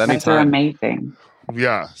my God, anytime. You're amazing.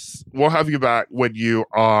 Yes, we'll have you back when you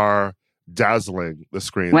are dazzling the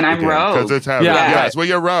screen. When I'm rogue. Because it's happening. Yes, when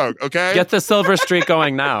you're rogue, okay? Get the silver streak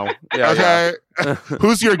going now. Yeah, okay.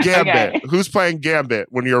 Who's your Gambit? Okay. Who's playing Gambit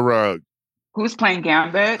when you're Rogue? Who's playing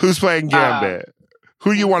Gambit? Who's playing Gambit?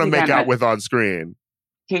 Who do you want to make out Benedict. with on screen?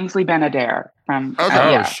 Kingsley Benedict from. Okay.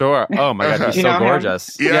 Oh, yeah. sure. Oh my God, he's You so know him?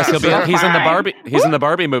 gorgeous. Yeah. Yes, he's in the Fine. Barbie. He's in the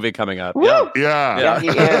Barbie movie coming up. Woo! Yeah. Yeah. Yeah, he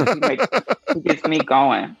is. He gets me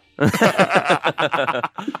going.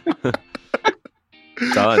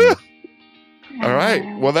 Done. All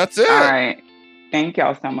right. Well, that's it. All right. Thank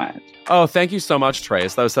y'all so much. Oh, thank you so much,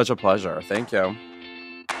 Trace. That was such a pleasure. Thank you.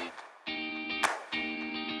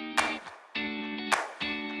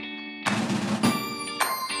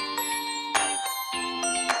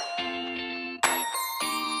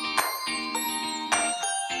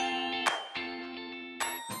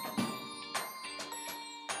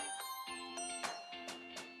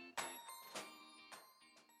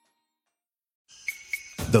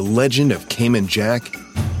 The legend of Cayman Jack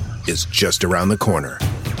is just around the corner.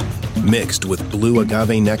 Mixed with blue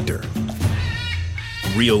agave nectar,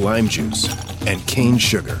 real lime juice, and cane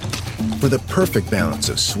sugar for the perfect balance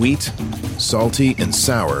of sweet, salty, and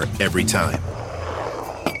sour every time.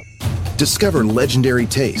 Discover legendary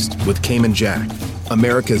taste with Cayman Jack,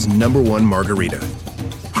 America's #1 margarita.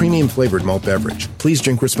 Premium flavored malt beverage. Please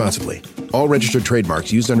drink responsibly. All registered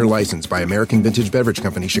trademarks used under license by American Vintage Beverage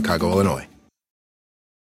Company, Chicago, Illinois.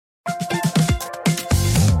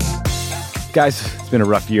 Guys, it's been a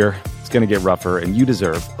rough year. It's going to get rougher, and you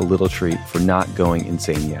deserve a little treat for not going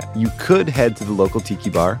insane yet. You could head to the local tiki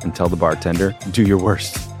bar and tell the bartender, do your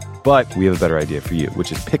worst. But we have a better idea for you,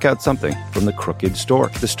 which is pick out something from the Crooked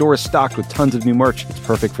store. The store is stocked with tons of new merch. It's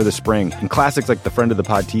perfect for the spring. And classics like the Friend of the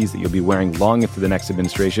Pod tees that you'll be wearing long into the next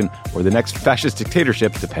administration or the next fascist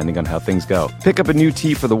dictatorship, depending on how things go. Pick up a new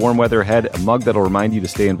tee for the warm weather ahead, a mug that'll remind you to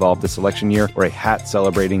stay involved this election year, or a hat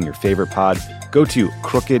celebrating your favorite pod. Go to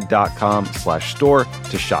crooked.com/store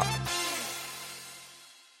to shop.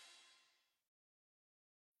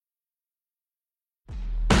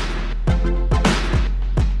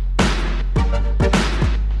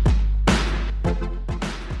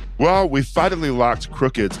 Well, we finally locked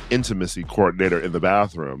Crooked's intimacy coordinator in the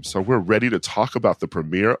bathroom, so we're ready to talk about the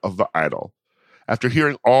premiere of The Idol. After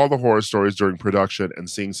hearing all the horror stories during production and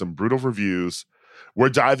seeing some brutal reviews, we're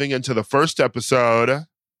diving into the first episode.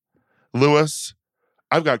 Lewis,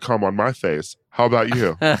 I've got cum on my face. How about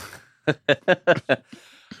you?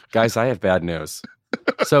 Guys, I have bad news.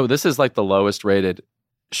 So this is like the lowest rated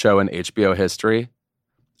show in HBO history.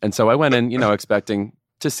 And so I went in, expecting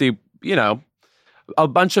to see, a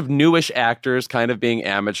bunch of newish actors kind of being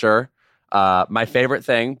amateur. My favorite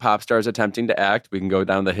thing, pop stars attempting to act. We can go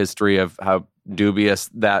down the history of how dubious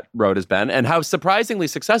that road has been and how surprisingly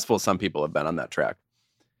successful some people have been on that track.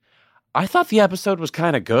 I thought the episode was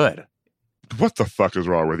kind of good. What the fuck is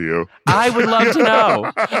wrong with you? I would love to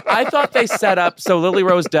know. I thought they set up, so Lily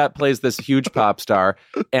Rose Depp plays this huge pop star,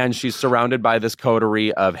 and she's surrounded by this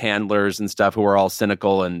coterie of handlers and stuff who are all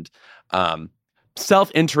cynical and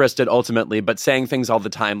self-interested ultimately, but saying things all the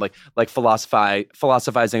time like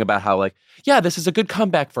philosophizing about how this is a good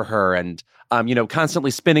comeback for her, and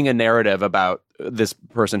constantly spinning a narrative about this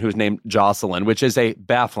person who's named Jocelyn, which is a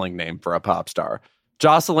baffling name for a pop star.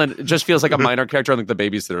 Jocelyn just feels like a minor character on like the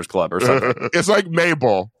Babysitter's Club or something. It's like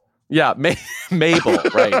Mabel. Yeah, Mabel,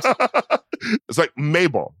 right. It's like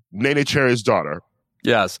Mabel, Nene Cherry's daughter.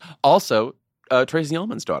 Yes. Also, Tracy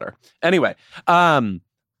Ullman's daughter. Anyway,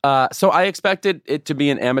 so I expected it to be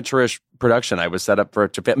an amateurish production. I was set up for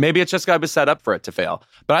it to fail. Maybe it's just I was set up for it to fail.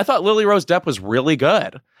 But I thought Lily Rose Depp was really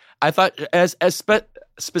good. I thought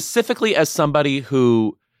specifically as somebody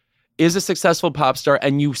who is a successful pop star,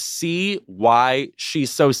 and you see why she's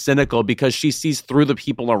so cynical because she sees through the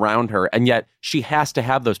people around her, and yet she has to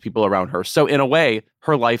have those people around her. So in a way,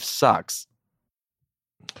 her life sucks.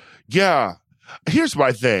 Yeah. Here's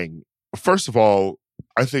my thing. First of all,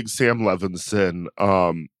 I think Sam Levinson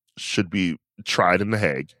should be tried in The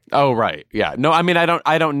Hague. Oh, right. Yeah. No, I mean,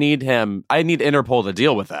 I don't need him. I need Interpol to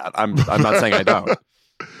deal with that. I'm not saying I don't.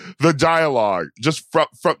 The dialogue, just from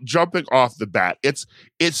jumping off the bat, it's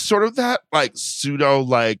sort of that like pseudo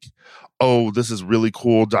oh, this is really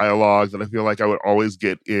cool dialogue that I feel like I would always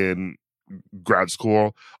get in grad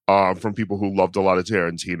school from people who loved a lot of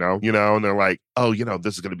Tarantino, and they're like, oh,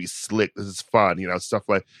 this is going to be slick. This is fun, stuff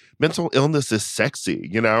like mental illness is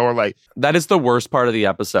sexy, or like. That is the worst part of the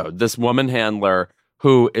episode. This woman handler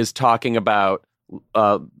who is talking about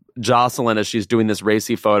Jocelyn as she's doing this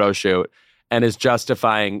racy photo shoot and is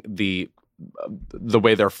justifying the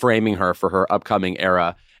way they're framing her for her upcoming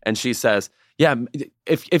era. And she says, yeah,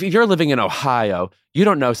 if you're living in Ohio, you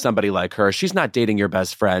don't know somebody like her. She's not dating your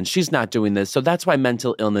best friend. She's not doing this. So that's why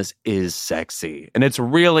mental illness is sexy. And it's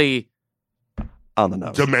really on the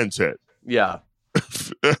nose. Demented. Yeah.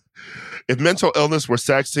 If mental illness were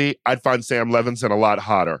sexy, I'd find Sam Levinson a lot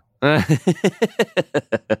hotter. And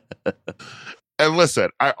listen,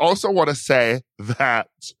 I also want to say that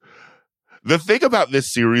the thing about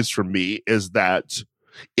this series for me is that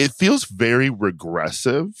it feels very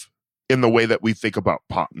regressive in the way that we think about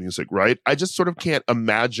pop music, right? I just sort of can't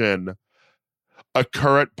imagine a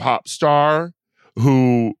current pop star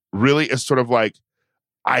who really is sort of like,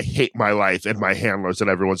 I hate my life and my handlers and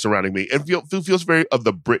everyone surrounding me. It feels very of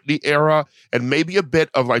the Britney era and maybe a bit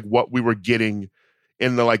of like what we were getting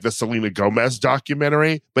in the Selena Gomez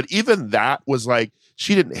documentary. But even that was like,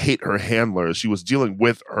 she didn't hate her handlers. She was dealing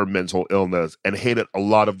with her mental illness and hated a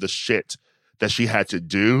lot of the shit that she had to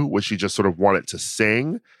do, which she just sort of wanted to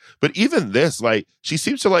sing. But even this, like, she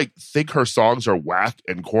seems to like think her songs are whack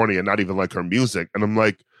and corny and not even like her music. And I'm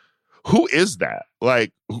like, who is that?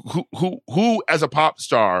 Like, who as a pop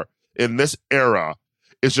star in this era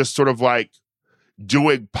is just sort of like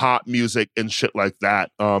doing pop music and shit like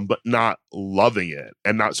that, but not loving it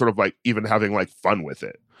and not sort of like even having like fun with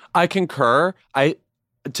it? I concur.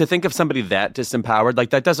 To think of somebody that disempowered,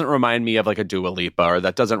 like that doesn't remind me of like a Dua Lipa, or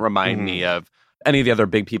that doesn't remind me of any of the other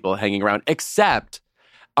big people hanging around, except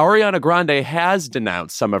Ariana Grande has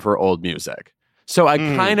denounced some of her old music. So I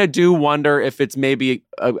kind of do wonder if it's maybe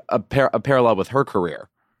a parallel with her career.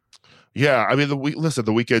 Yeah, I mean, The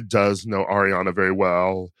Weeknd does know Ariana very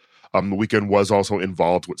well. The Weeknd was also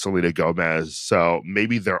involved with Selena Gomez, so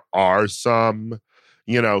maybe there are some,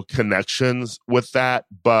 connections with that.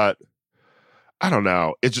 But I don't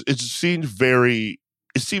know. It seemed very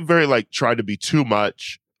like trying to be too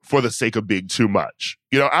much for the sake of being too much.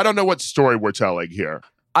 I don't know what story we're telling here.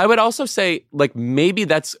 I would also say like maybe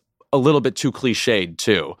that's a little bit too cliched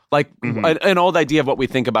too. Like an old idea of what we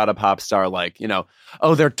think about a pop star, like,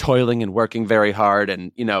 oh, they're toiling and working very hard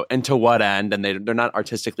and, and to what end? And they're not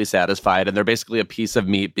artistically satisfied. And they're basically a piece of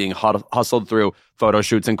meat being hustled through photo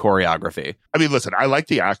shoots and choreography. I mean, listen, I like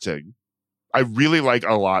the acting. I really like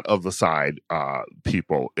a lot of the side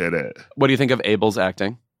people in it. What do you think of Abel's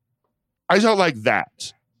acting? I don't like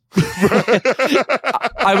that.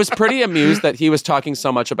 I was pretty amused that he was talking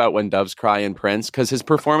so much about When Doves Cry in Prince, because his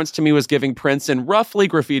performance to me was giving Prince in roughly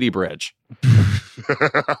Graffiti Bridge.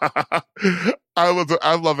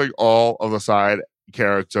 I'm loving all of the side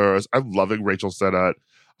characters. I'm loving Rachel Sennett.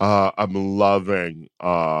 I'm loving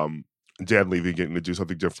Dan Levy getting to do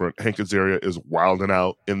something different. Hank Azaria is wilding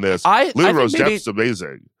out in this. Lily Rose Depp's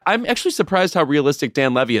amazing. I'm actually surprised how realistic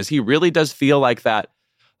Dan Levy is. He really does feel like that,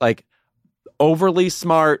 like, overly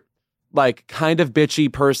smart, like kind of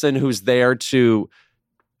bitchy person who's there to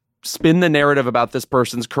spin the narrative about this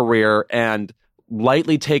person's career and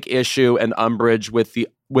lightly take issue and umbrage with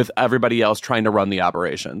everybody else trying to run the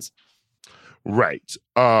operations. Right.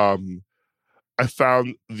 I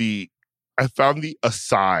found the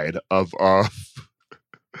aside of Hari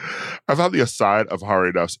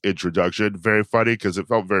Neff's introduction very funny because it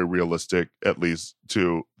felt very realistic, at least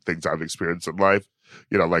to things I've experienced in life.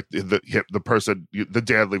 Like the person, the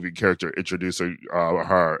Dan Levy character introducing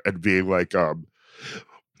her and being like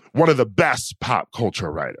one of the best pop culture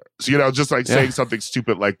writers. Just like saying something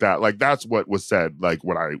stupid like that. Like that's what was said. Like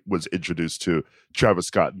when I was introduced to Travis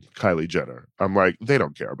Scott and Kylie Jenner, I'm like, they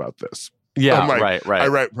don't care about this. Yeah, like, right. I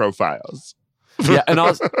write profiles. Yeah, and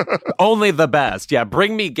also only the best. Yeah,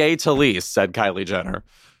 bring me gay Talese, said Kylie Jenner.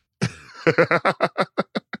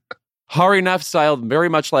 Hari Neff styled very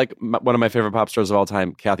much like one of my favorite pop stars of all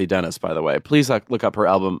time, Kathy Dennis, by the way. Please look up her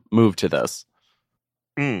album, Move to This.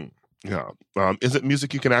 Yeah. Is it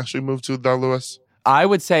music you can actually move to, though, Lewis? I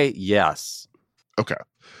would say yes. Okay.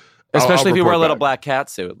 Especially if you wear a little black cat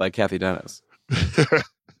suit like Kathy Dennis.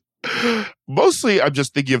 Mostly, I'm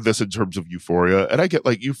just thinking of this in terms of Euphoria, and I get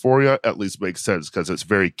like Euphoria at least makes sense because it's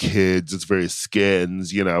very kids, it's very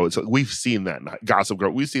skins, it's we've seen that in Gossip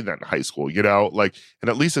Girl, we've seen that in high school, like, and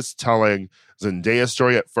at least it's telling Zendaya's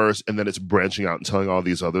story at first, and then it's branching out and telling all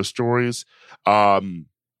these other stories. My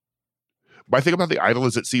thing about The Idol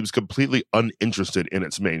is it seems completely uninterested in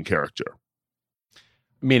its main character.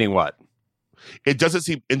 Meaning what? It doesn't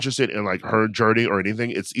seem interested in like her journey or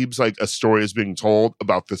anything. It seems like a story is being told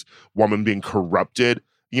about this woman being corrupted,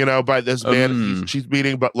 by this man she's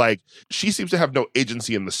meeting, but like she seems to have no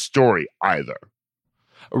agency in the story either.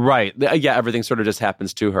 Right. Yeah, everything sort of just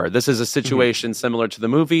happens to her. This is a situation similar to the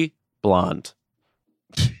movie Blonde.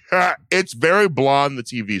 It's very Blonde, the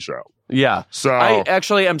TV show. Yeah. So I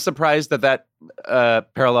actually am surprised that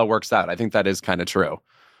parallel works out. I think that is kind of true.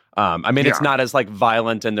 It's not as like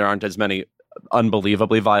violent and there aren't as many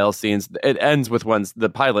unbelievably vile scenes.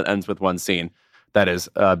 The pilot ends with one scene that is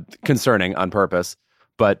concerning on purpose,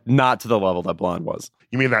 but not to the level that Blonde was.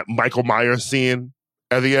 You mean that Michael Myers scene?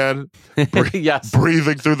 at the end? Yes.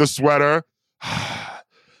 Breathing through the sweater.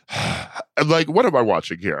 And like, what am I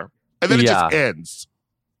watching here? And then it just ends.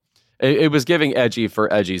 It was giving edgy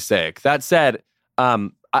for edgy's sake. That said,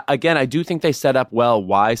 again, I do think they set up well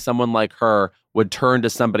why someone like her would turn to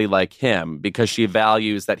somebody like him, because she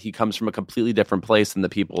values that he comes from a completely different place than the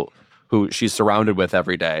people who she's surrounded with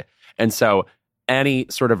every day. And so any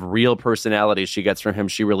sort of real personality she gets from him,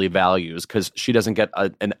 she really values, because she doesn't get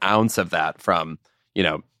an ounce of that from,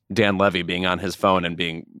 Dan Levy being on his phone and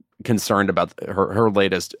being concerned about her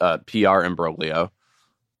latest PR imbroglio.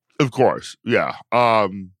 Of course. Yeah. I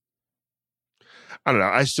don't know.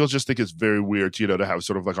 I still just think it's very weird, to have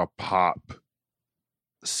sort of like a pop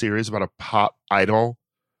series about a pop idol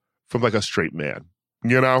from like a straight man,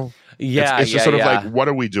 Yeah. It's just sort of like, what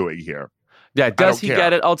are we doing here? Yeah. Does he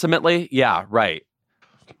get it ultimately? Yeah. Right.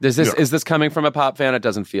 Is this coming from a pop fan? It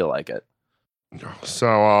doesn't feel like it.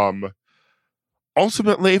 So,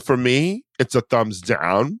 ultimately for me, it's a thumbs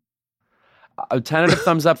down. A tentative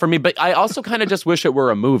thumbs up for me, but I also kind of just wish it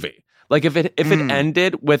were a movie. Like if it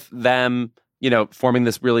ended with them, forming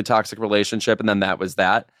this really toxic relationship, and then that was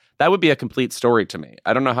that would be a complete story to me.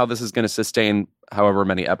 I don't know how this is going to sustain however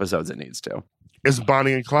many episodes it needs to. It's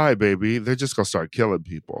Bonnie and Clyde, baby. They're just going to start killing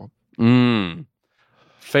people.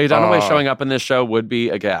 Faye Dunaway showing up in this show would be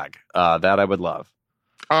a gag. That I would love.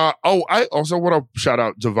 I also want to shout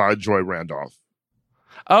out Divine Joy Randolph.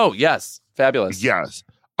 Oh, yes. Fabulous. Yes.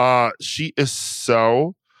 She is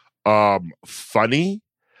so funny,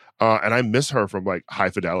 and I miss her from like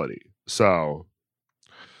High Fidelity. So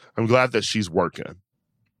I'm glad that she's working.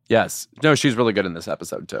 Yes. No, she's really good in this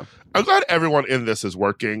episode too. I'm glad everyone in this is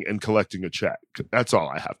working and collecting a check. That's all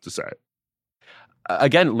I have to say.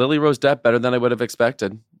 Again, Lily Rose Depp better than I would have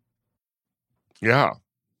expected. Yeah.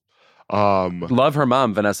 Love her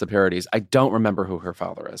mom, Vanessa Paradis. I don't remember who her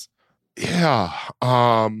father is. Yeah.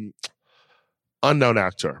 Unknown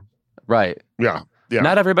actor. Right. Yeah.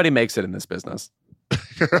 Not everybody makes it in this business.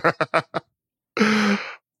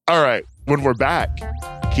 All right. When we're back,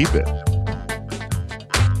 keep it.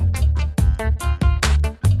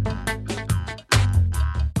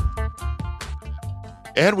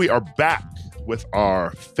 And we are back with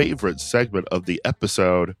our favorite segment of the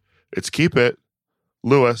episode. It's Keep It.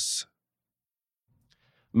 Lewis.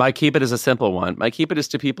 My Keep It is a simple one. My Keep It is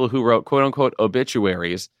to people who wrote quote-unquote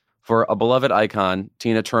obituaries for a beloved icon,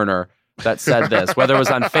 Tina Turner, that said this. Whether it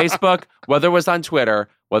was on Facebook, whether it was on Twitter,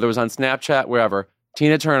 whether it was on Snapchat, wherever,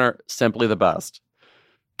 Tina Turner, simply the best.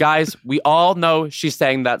 Guys, we all know she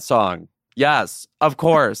sang that song. Yes, of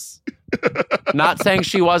course. Not saying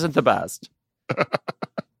she wasn't the best.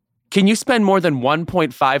 Can you spend more than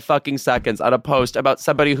 1.5 fucking seconds on a post about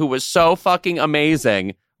somebody who was so fucking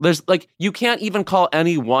amazing? There's like, you can't even call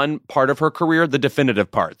any one part of her career the definitive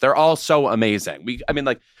part. They're all so amazing.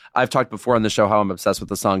 I've talked before on the show how I'm obsessed with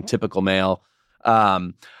the song Typical Male.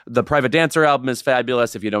 The Private Dancer album is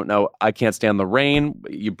fabulous. If you don't know I Can't Stand the Rain,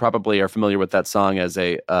 you probably are familiar with that song as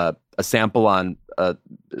a sample on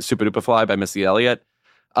Super Duper Fly by Missy Elliott.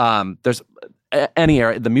 There's any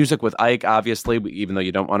area, the music with Ike, obviously, even though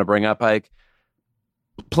you don't want to bring up Ike,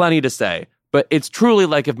 plenty to say. But it's truly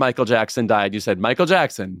like if Michael Jackson died, you said, Michael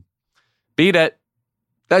Jackson, beat it.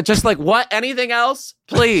 That just like, what? Anything else?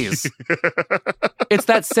 Please. It's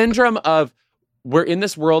that syndrome of, we're in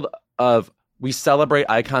this world of, we celebrate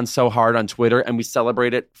icons so hard on Twitter and we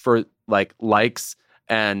celebrate it for like likes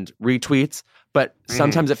and retweets. But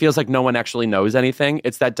sometimes it feels like no one actually knows anything.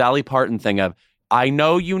 It's that Dolly Parton thing of, I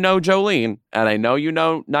know you know Jolene, and I know you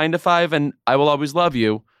know 9 to 5, and I Will Always Love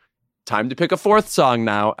You. Time to pick a fourth song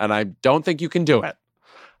now, and I don't think you can do it.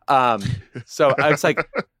 So it's like,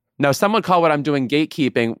 no, someone call what I'm doing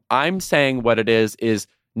gatekeeping. I'm saying what it is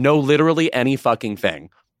know literally any fucking thing.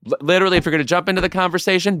 Literally, if you're going to jump into the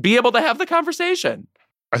conversation, be able to have the conversation.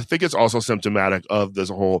 I think it's also symptomatic of this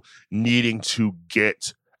whole needing to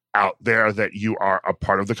get out there that you are a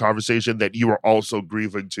part of the conversation, that you are also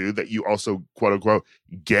grieving too, that you also, quote unquote,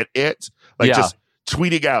 get it. Like just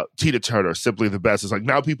tweeting out Tina Turner, simply the best. It's like,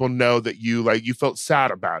 now people know that you felt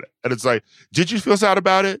sad about it. And it's like, did you feel sad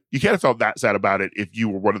about it? You can't have felt that sad about it if you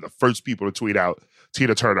were one of the first people to tweet out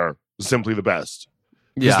Tina Turner, simply the best.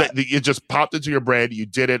 Yeah. It just popped into your brain, you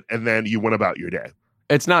did it, and then you went about your day.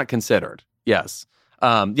 It's not considered. Yes.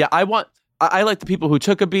 I like the people who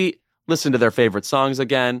took a beat, listen to their favorite songs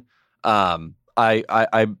again. I'm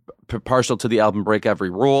partial to the album Break Every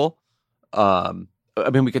Rule.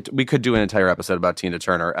 We could do an entire episode about Tina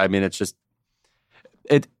Turner. I mean, it's just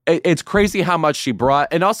it's crazy how much she brought.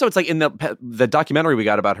 And also it's like in the documentary we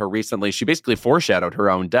got about her recently, she basically foreshadowed her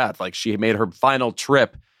own death. Like she made her final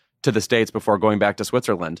trip to the States before going back to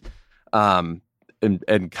Switzerland.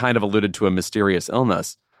 and kind of alluded to a mysterious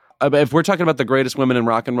illness. If we're talking about the greatest women in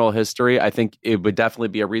rock and roll history, I think it would definitely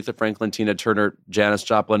be Aretha Franklin, Tina Turner, Janis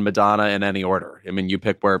Joplin, Madonna, in any order. I mean, you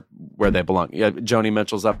pick where they belong. Yeah, Joni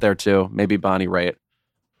Mitchell's up there too. Maybe Bonnie Raitt.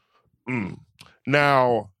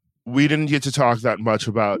 Now, we didn't get to talk that much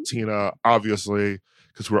about Tina, obviously,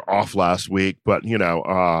 because we're off last week. But,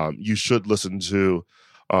 you should listen to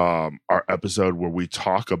our episode where we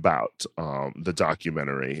talk about the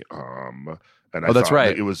documentary. And I that's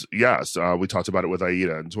right. It was, yes, we talked about it with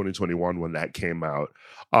Aida in 2021 when that came out.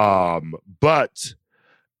 But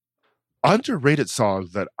underrated song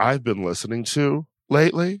that I've been listening to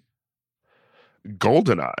lately,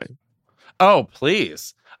 Goldeneye. Oh,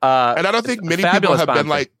 please. And I don't think many people have been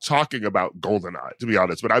Bond talking about Goldeneye, to be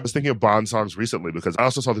honest. But I was thinking of Bond songs recently because I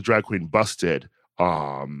also saw the drag queen Busted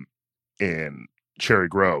in Cherry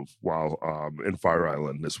Grove while in Fire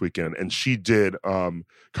Island this weekend. And she did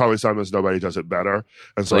Carly Simon's Nobody Does It Better.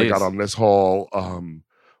 And so I got on this whole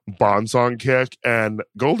Bond song kick. And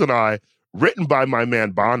Goldeneye, written by my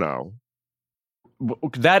man Bono.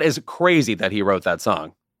 That is crazy that he wrote that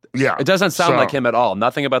song. Yeah. It doesn't sound like him at all.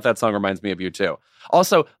 Nothing about that song reminds me of you too.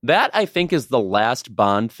 Also, that I think is the last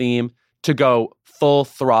Bond theme to go full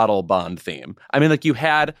throttle Bond theme. I mean, like you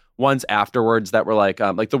had ones afterwards that were like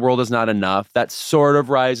The World Is Not Enough. That sort of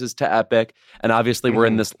rises to epic. And obviously we're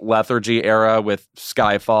in this lethargy era with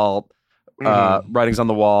Skyfall, Writings on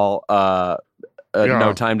the Wall,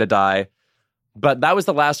 No Time to Die. But that was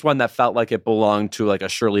the last one that felt like it belonged to like a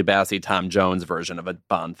Shirley Bassey, Tom Jones version of a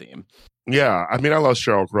Bond theme. Yeah, I mean, I love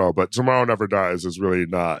Sheryl Crow, but Tomorrow Never Dies is really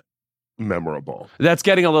not memorable. That's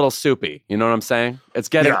getting a little soupy. You know what I'm saying? It's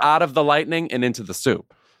getting out of the lightning and into the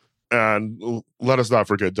soup. And let us not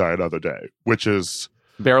forget Die Another Day, which is...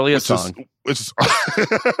 barely a song.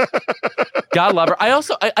 God love her.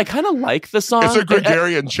 I kind of like the song. It's a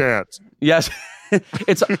Gregorian chant. Yes.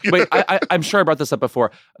 Wait, I'm sure I brought this up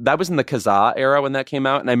before. That was in the Kazaa era when that came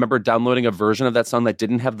out, and I remember downloading a version of that song that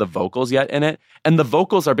didn't have the vocals yet in it, and the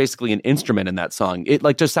vocals are basically an instrument in that song. It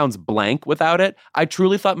like just sounds blank without it. I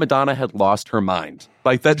truly thought Madonna had lost her mind.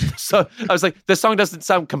 Like that. So I was like, this song doesn't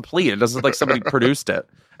sound complete. It doesn't look like somebody produced it.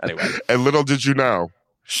 Anyway. And little did you know.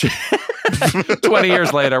 20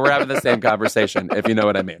 years later, we're having the same conversation, if you know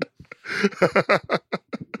what I mean.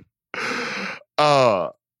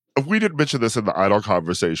 We didn't mention this in the Idol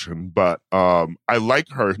conversation, but I like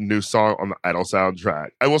her new song on the Idol soundtrack.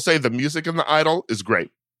 I will say the music in the Idol is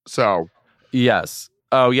great. So, yes.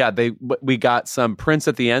 Oh, yeah. We got some Prince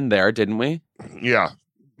at the end there, didn't we? Yeah.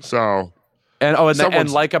 So,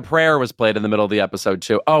 and Like a Prayer was played in the middle of the episode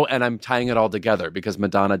too. Oh, and I'm tying it all together because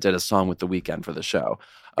Madonna did a song with The Weeknd for the show.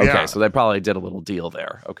 Okay, so they probably did a little deal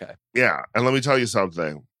there. Okay. Yeah, and let me tell you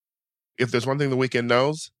something. If there's one thing The Weeknd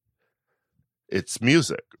knows, it's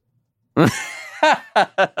music.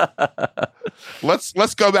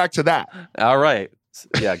 Let's go back to that. All right.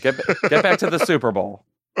 Yeah, get back to the Super Bowl.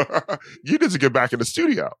 You need to get back in the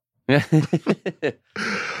studio.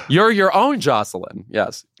 You're your own Jocelyn.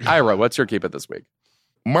 Yes. Ira, what's your keep it this week?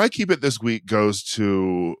 My keep it this week goes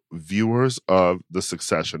to viewers of the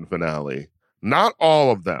Succession finale. Not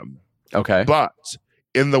all of them. Okay. But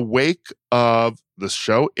in the wake of the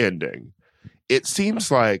show ending, it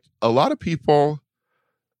seems like a lot of people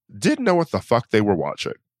didn't know what the fuck they were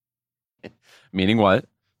watching. Meaning what?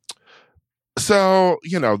 So,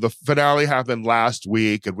 the finale happened last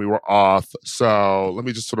week and we were off. So let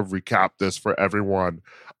me just sort of recap this for everyone.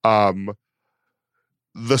 The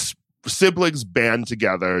siblings band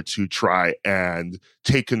together to try and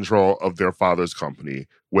take control of their father's company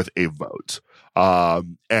with a vote.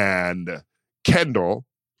 And Kendall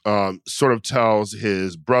sort of tells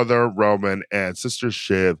his brother Roman and sister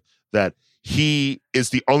Shiv that he is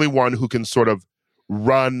the only one who can sort of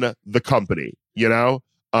run the company,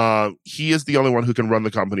 He is the only one who can run the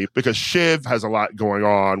company because Shiv has a lot going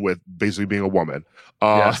on with basically being a woman.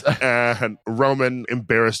 Yes. And Roman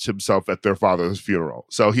embarrassed himself at their father's funeral.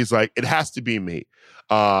 So he's like, it has to be me.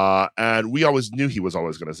 And we always knew he was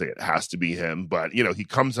always going to say it has to be him. But, he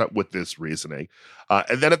comes up with this reasoning.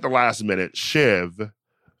 And then at the last minute, Shiv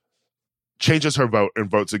changes her vote and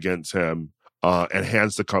votes against him and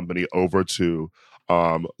hands the company over to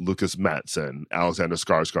Lucas Matson, Alexander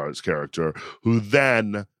Skarsgård's character, who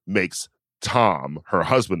then makes Tom, her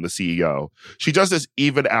husband, the CEO. She does this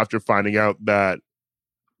even after finding out that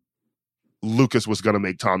Lucas was going to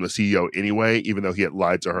make Tom the CEO anyway, even though he had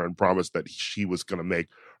lied to her and promised that she was going to make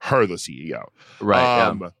her the CEO.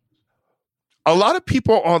 Right. A lot of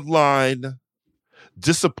people online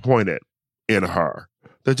disappointed in her.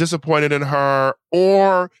 They're disappointed in her,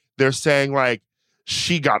 or they're saying like,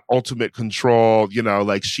 she got ultimate control,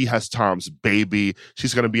 like she has Tom's baby.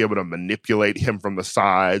 She's going to be able to manipulate him from the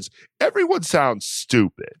sides. Everyone sounds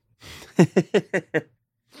stupid.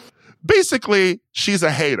 Basically, she's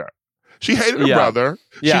a hater. She hated her brother.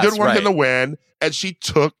 Yes, she didn't want him to win, and she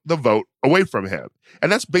took the vote away from him.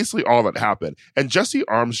 And that's basically all that happened. And Jesse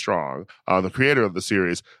Armstrong, the creator of the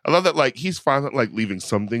series, I love that, like, he's fine with, like, leaving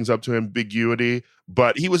some things up to ambiguity,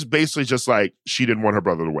 but he was basically just like, she didn't want her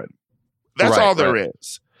brother to win. That's all there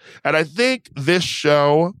is. And I think this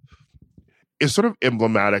show is sort of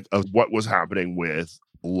emblematic of what was happening with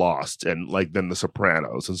Lost and, like, then The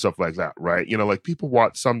Sopranos and stuff like that, right? Like, people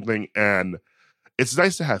watch something and it's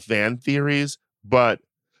nice to have fan theories, but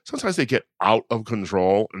sometimes they get out of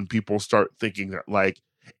control and people start thinking that, like,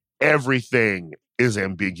 everything is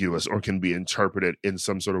ambiguous or can be interpreted in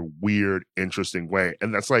some sort of weird, interesting way.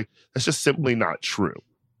 And that's just simply not true.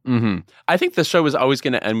 Mm-hmm. I think the show is always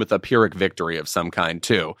going to end with a Pyrrhic victory of some kind,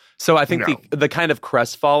 too. So I think the kind of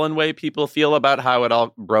crestfallen way people feel about how it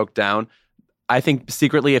all broke down, I think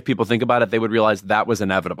secretly, if people think about it, they would realize that was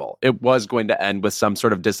inevitable. It was going to end with some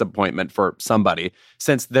sort of disappointment for somebody,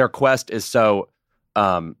 since their quest is so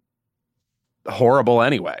horrible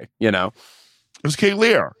anyway, It was King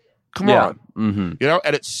Lear. Come on. Mm-hmm.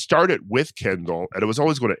 And it started with Kendall, and it was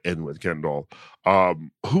always going to end with Kendall,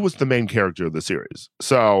 who was the main character of the series.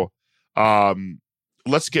 So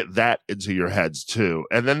let's get that into your heads, too.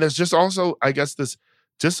 And then there's just also, I guess, this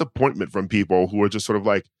disappointment from people who are just sort of,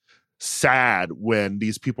 like, sad when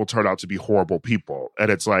these people turn out to be horrible people. And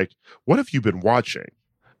it's like, what have you been watching?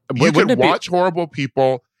 You can watch horrible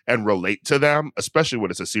people and relate to them, especially when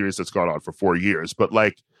it's a series that's gone on for 4 years. But,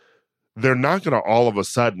 like, they're not going to all of a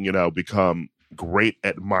sudden, become great,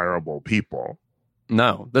 admirable people.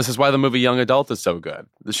 No, this is why the movie Young Adult is so good.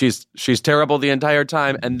 She's terrible the entire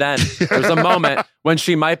time, and then there's a moment when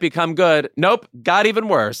she might become good. Nope, got even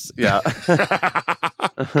worse. Yeah.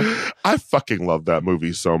 I fucking love that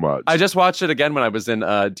movie so much. I just watched it again when I was in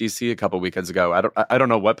DC a couple weekends ago. I don't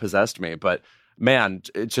know what possessed me, but man,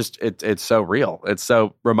 it's so real. It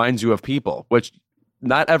so reminds you of people, which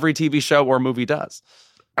not every TV show or movie does.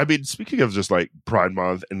 I mean, speaking of just, like, Pride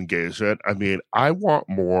Month and gay shit, I mean, I want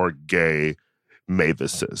more gay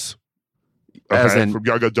Mavises. Okay? As in, from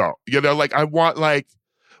Young Adult. Like, I want, like,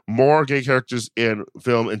 more gay characters in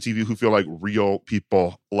film and TV who feel like real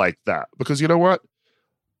people like that. Because you know what?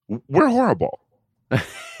 We're horrible. And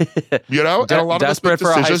a lot desperate of us make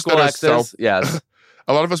for a high decisions school that exes. Yes.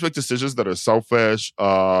 A lot of us make decisions that are selfish. A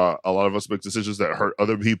lot of us make decisions that hurt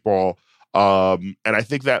other people. And I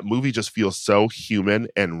think that movie just feels so human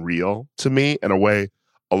and real to me in a way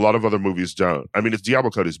a lot of other movies don't. I mean, it's Diablo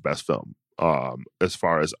Cody's best film, as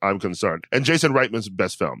far as I'm concerned, and Jason Reitman's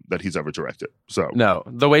best film that he's ever directed. So no,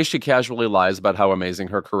 the way she casually lies about how amazing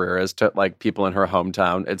her career is to, like, people in her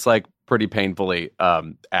hometown, it's, like, pretty painfully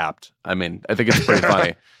apt. I mean, I think it's pretty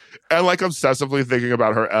funny. And, like, obsessively thinking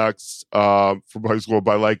about her ex from high school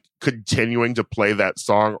by, like, continuing to play that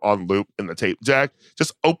song on loop in the tape deck,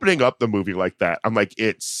 just opening up the movie like that. I'm like,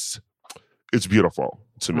 it's beautiful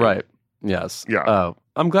to me. Right. Yes. Yeah.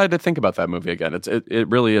 I'm glad to think about that movie again. It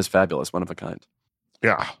really is fabulous, one of a kind.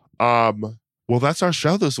 Yeah. Well, that's our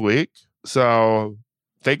show this week. So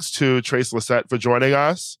thanks to Trace Lysette for joining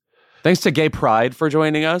us. Thanks to Gay Pride for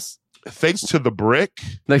joining us. Thanks to the brick.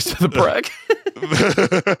 Thanks to the brick.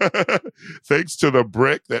 Thanks to the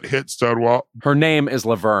brick that hit Stonewall. Her name is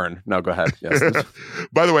Laverne. No, go ahead. Yes.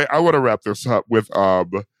 By the way, I want to wrap this up with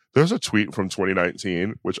there's a tweet from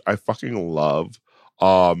 2019 which I fucking love.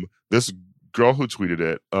 This girl who tweeted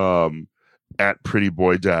it at Pretty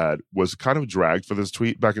Boy Dad was kind of dragged for this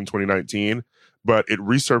tweet back in 2019, but it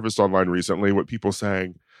resurfaced online recently with people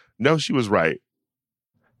saying, no, she was right.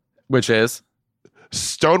 Which is?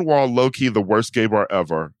 Stonewall, low-key, the worst gay bar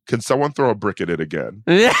ever. Can someone throw a brick at it again?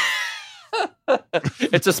 Yeah.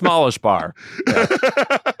 It's a smallish bar. Yeah.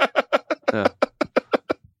 Yeah.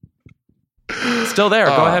 Still there.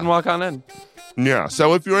 Go ahead and walk on in. Yeah.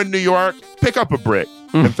 So if you're in New York, pick up a brick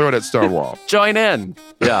and throw it at Stonewall. Join in.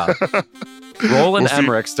 Yeah. Roland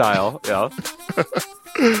Emmerich style. Yeah.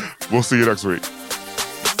 We'll see you next week.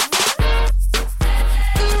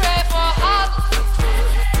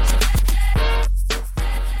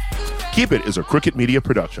 Keep It is a Crooked Media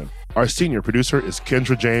production. Our senior producer is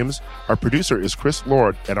Kendra James, our producer is Chris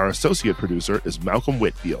Lord, and our associate producer is Malcolm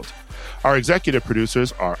Whitfield. Our executive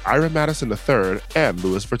producers are Ira Madison III and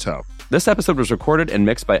Louis Vertel. This episode was recorded and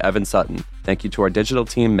mixed by Evan Sutton. Thank you to our digital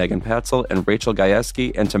team, Megan Patzel and Rachel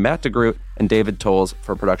Gajewski, and to Matt DeGroot and David Tolles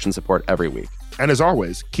for production support every week. And as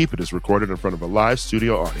always, Keep It is recorded in front of a live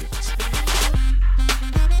studio audience.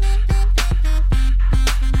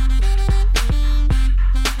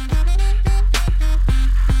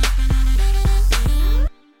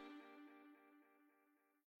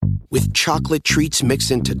 With chocolate treats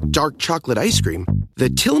mixed into dark chocolate ice cream, the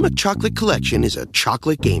Tillamook Chocolate Collection is a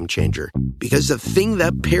chocolate game changer. Because the thing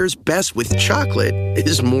that pairs best with chocolate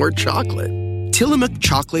is more chocolate. Tillamook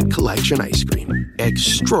Chocolate Collection Ice Cream.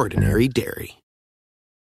 Extraordinary dairy.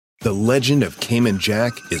 The legend of Cayman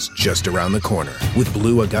Jack is just around the corner. With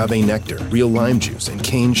blue agave nectar, real lime juice, and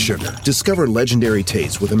cane sugar. Discover legendary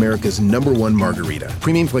taste with America's #1 margarita.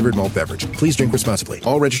 Premium flavored malt beverage. Please drink responsibly.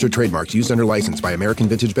 All registered trademarks used under license by American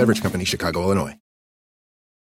Vintage Beverage Company, Chicago, Illinois.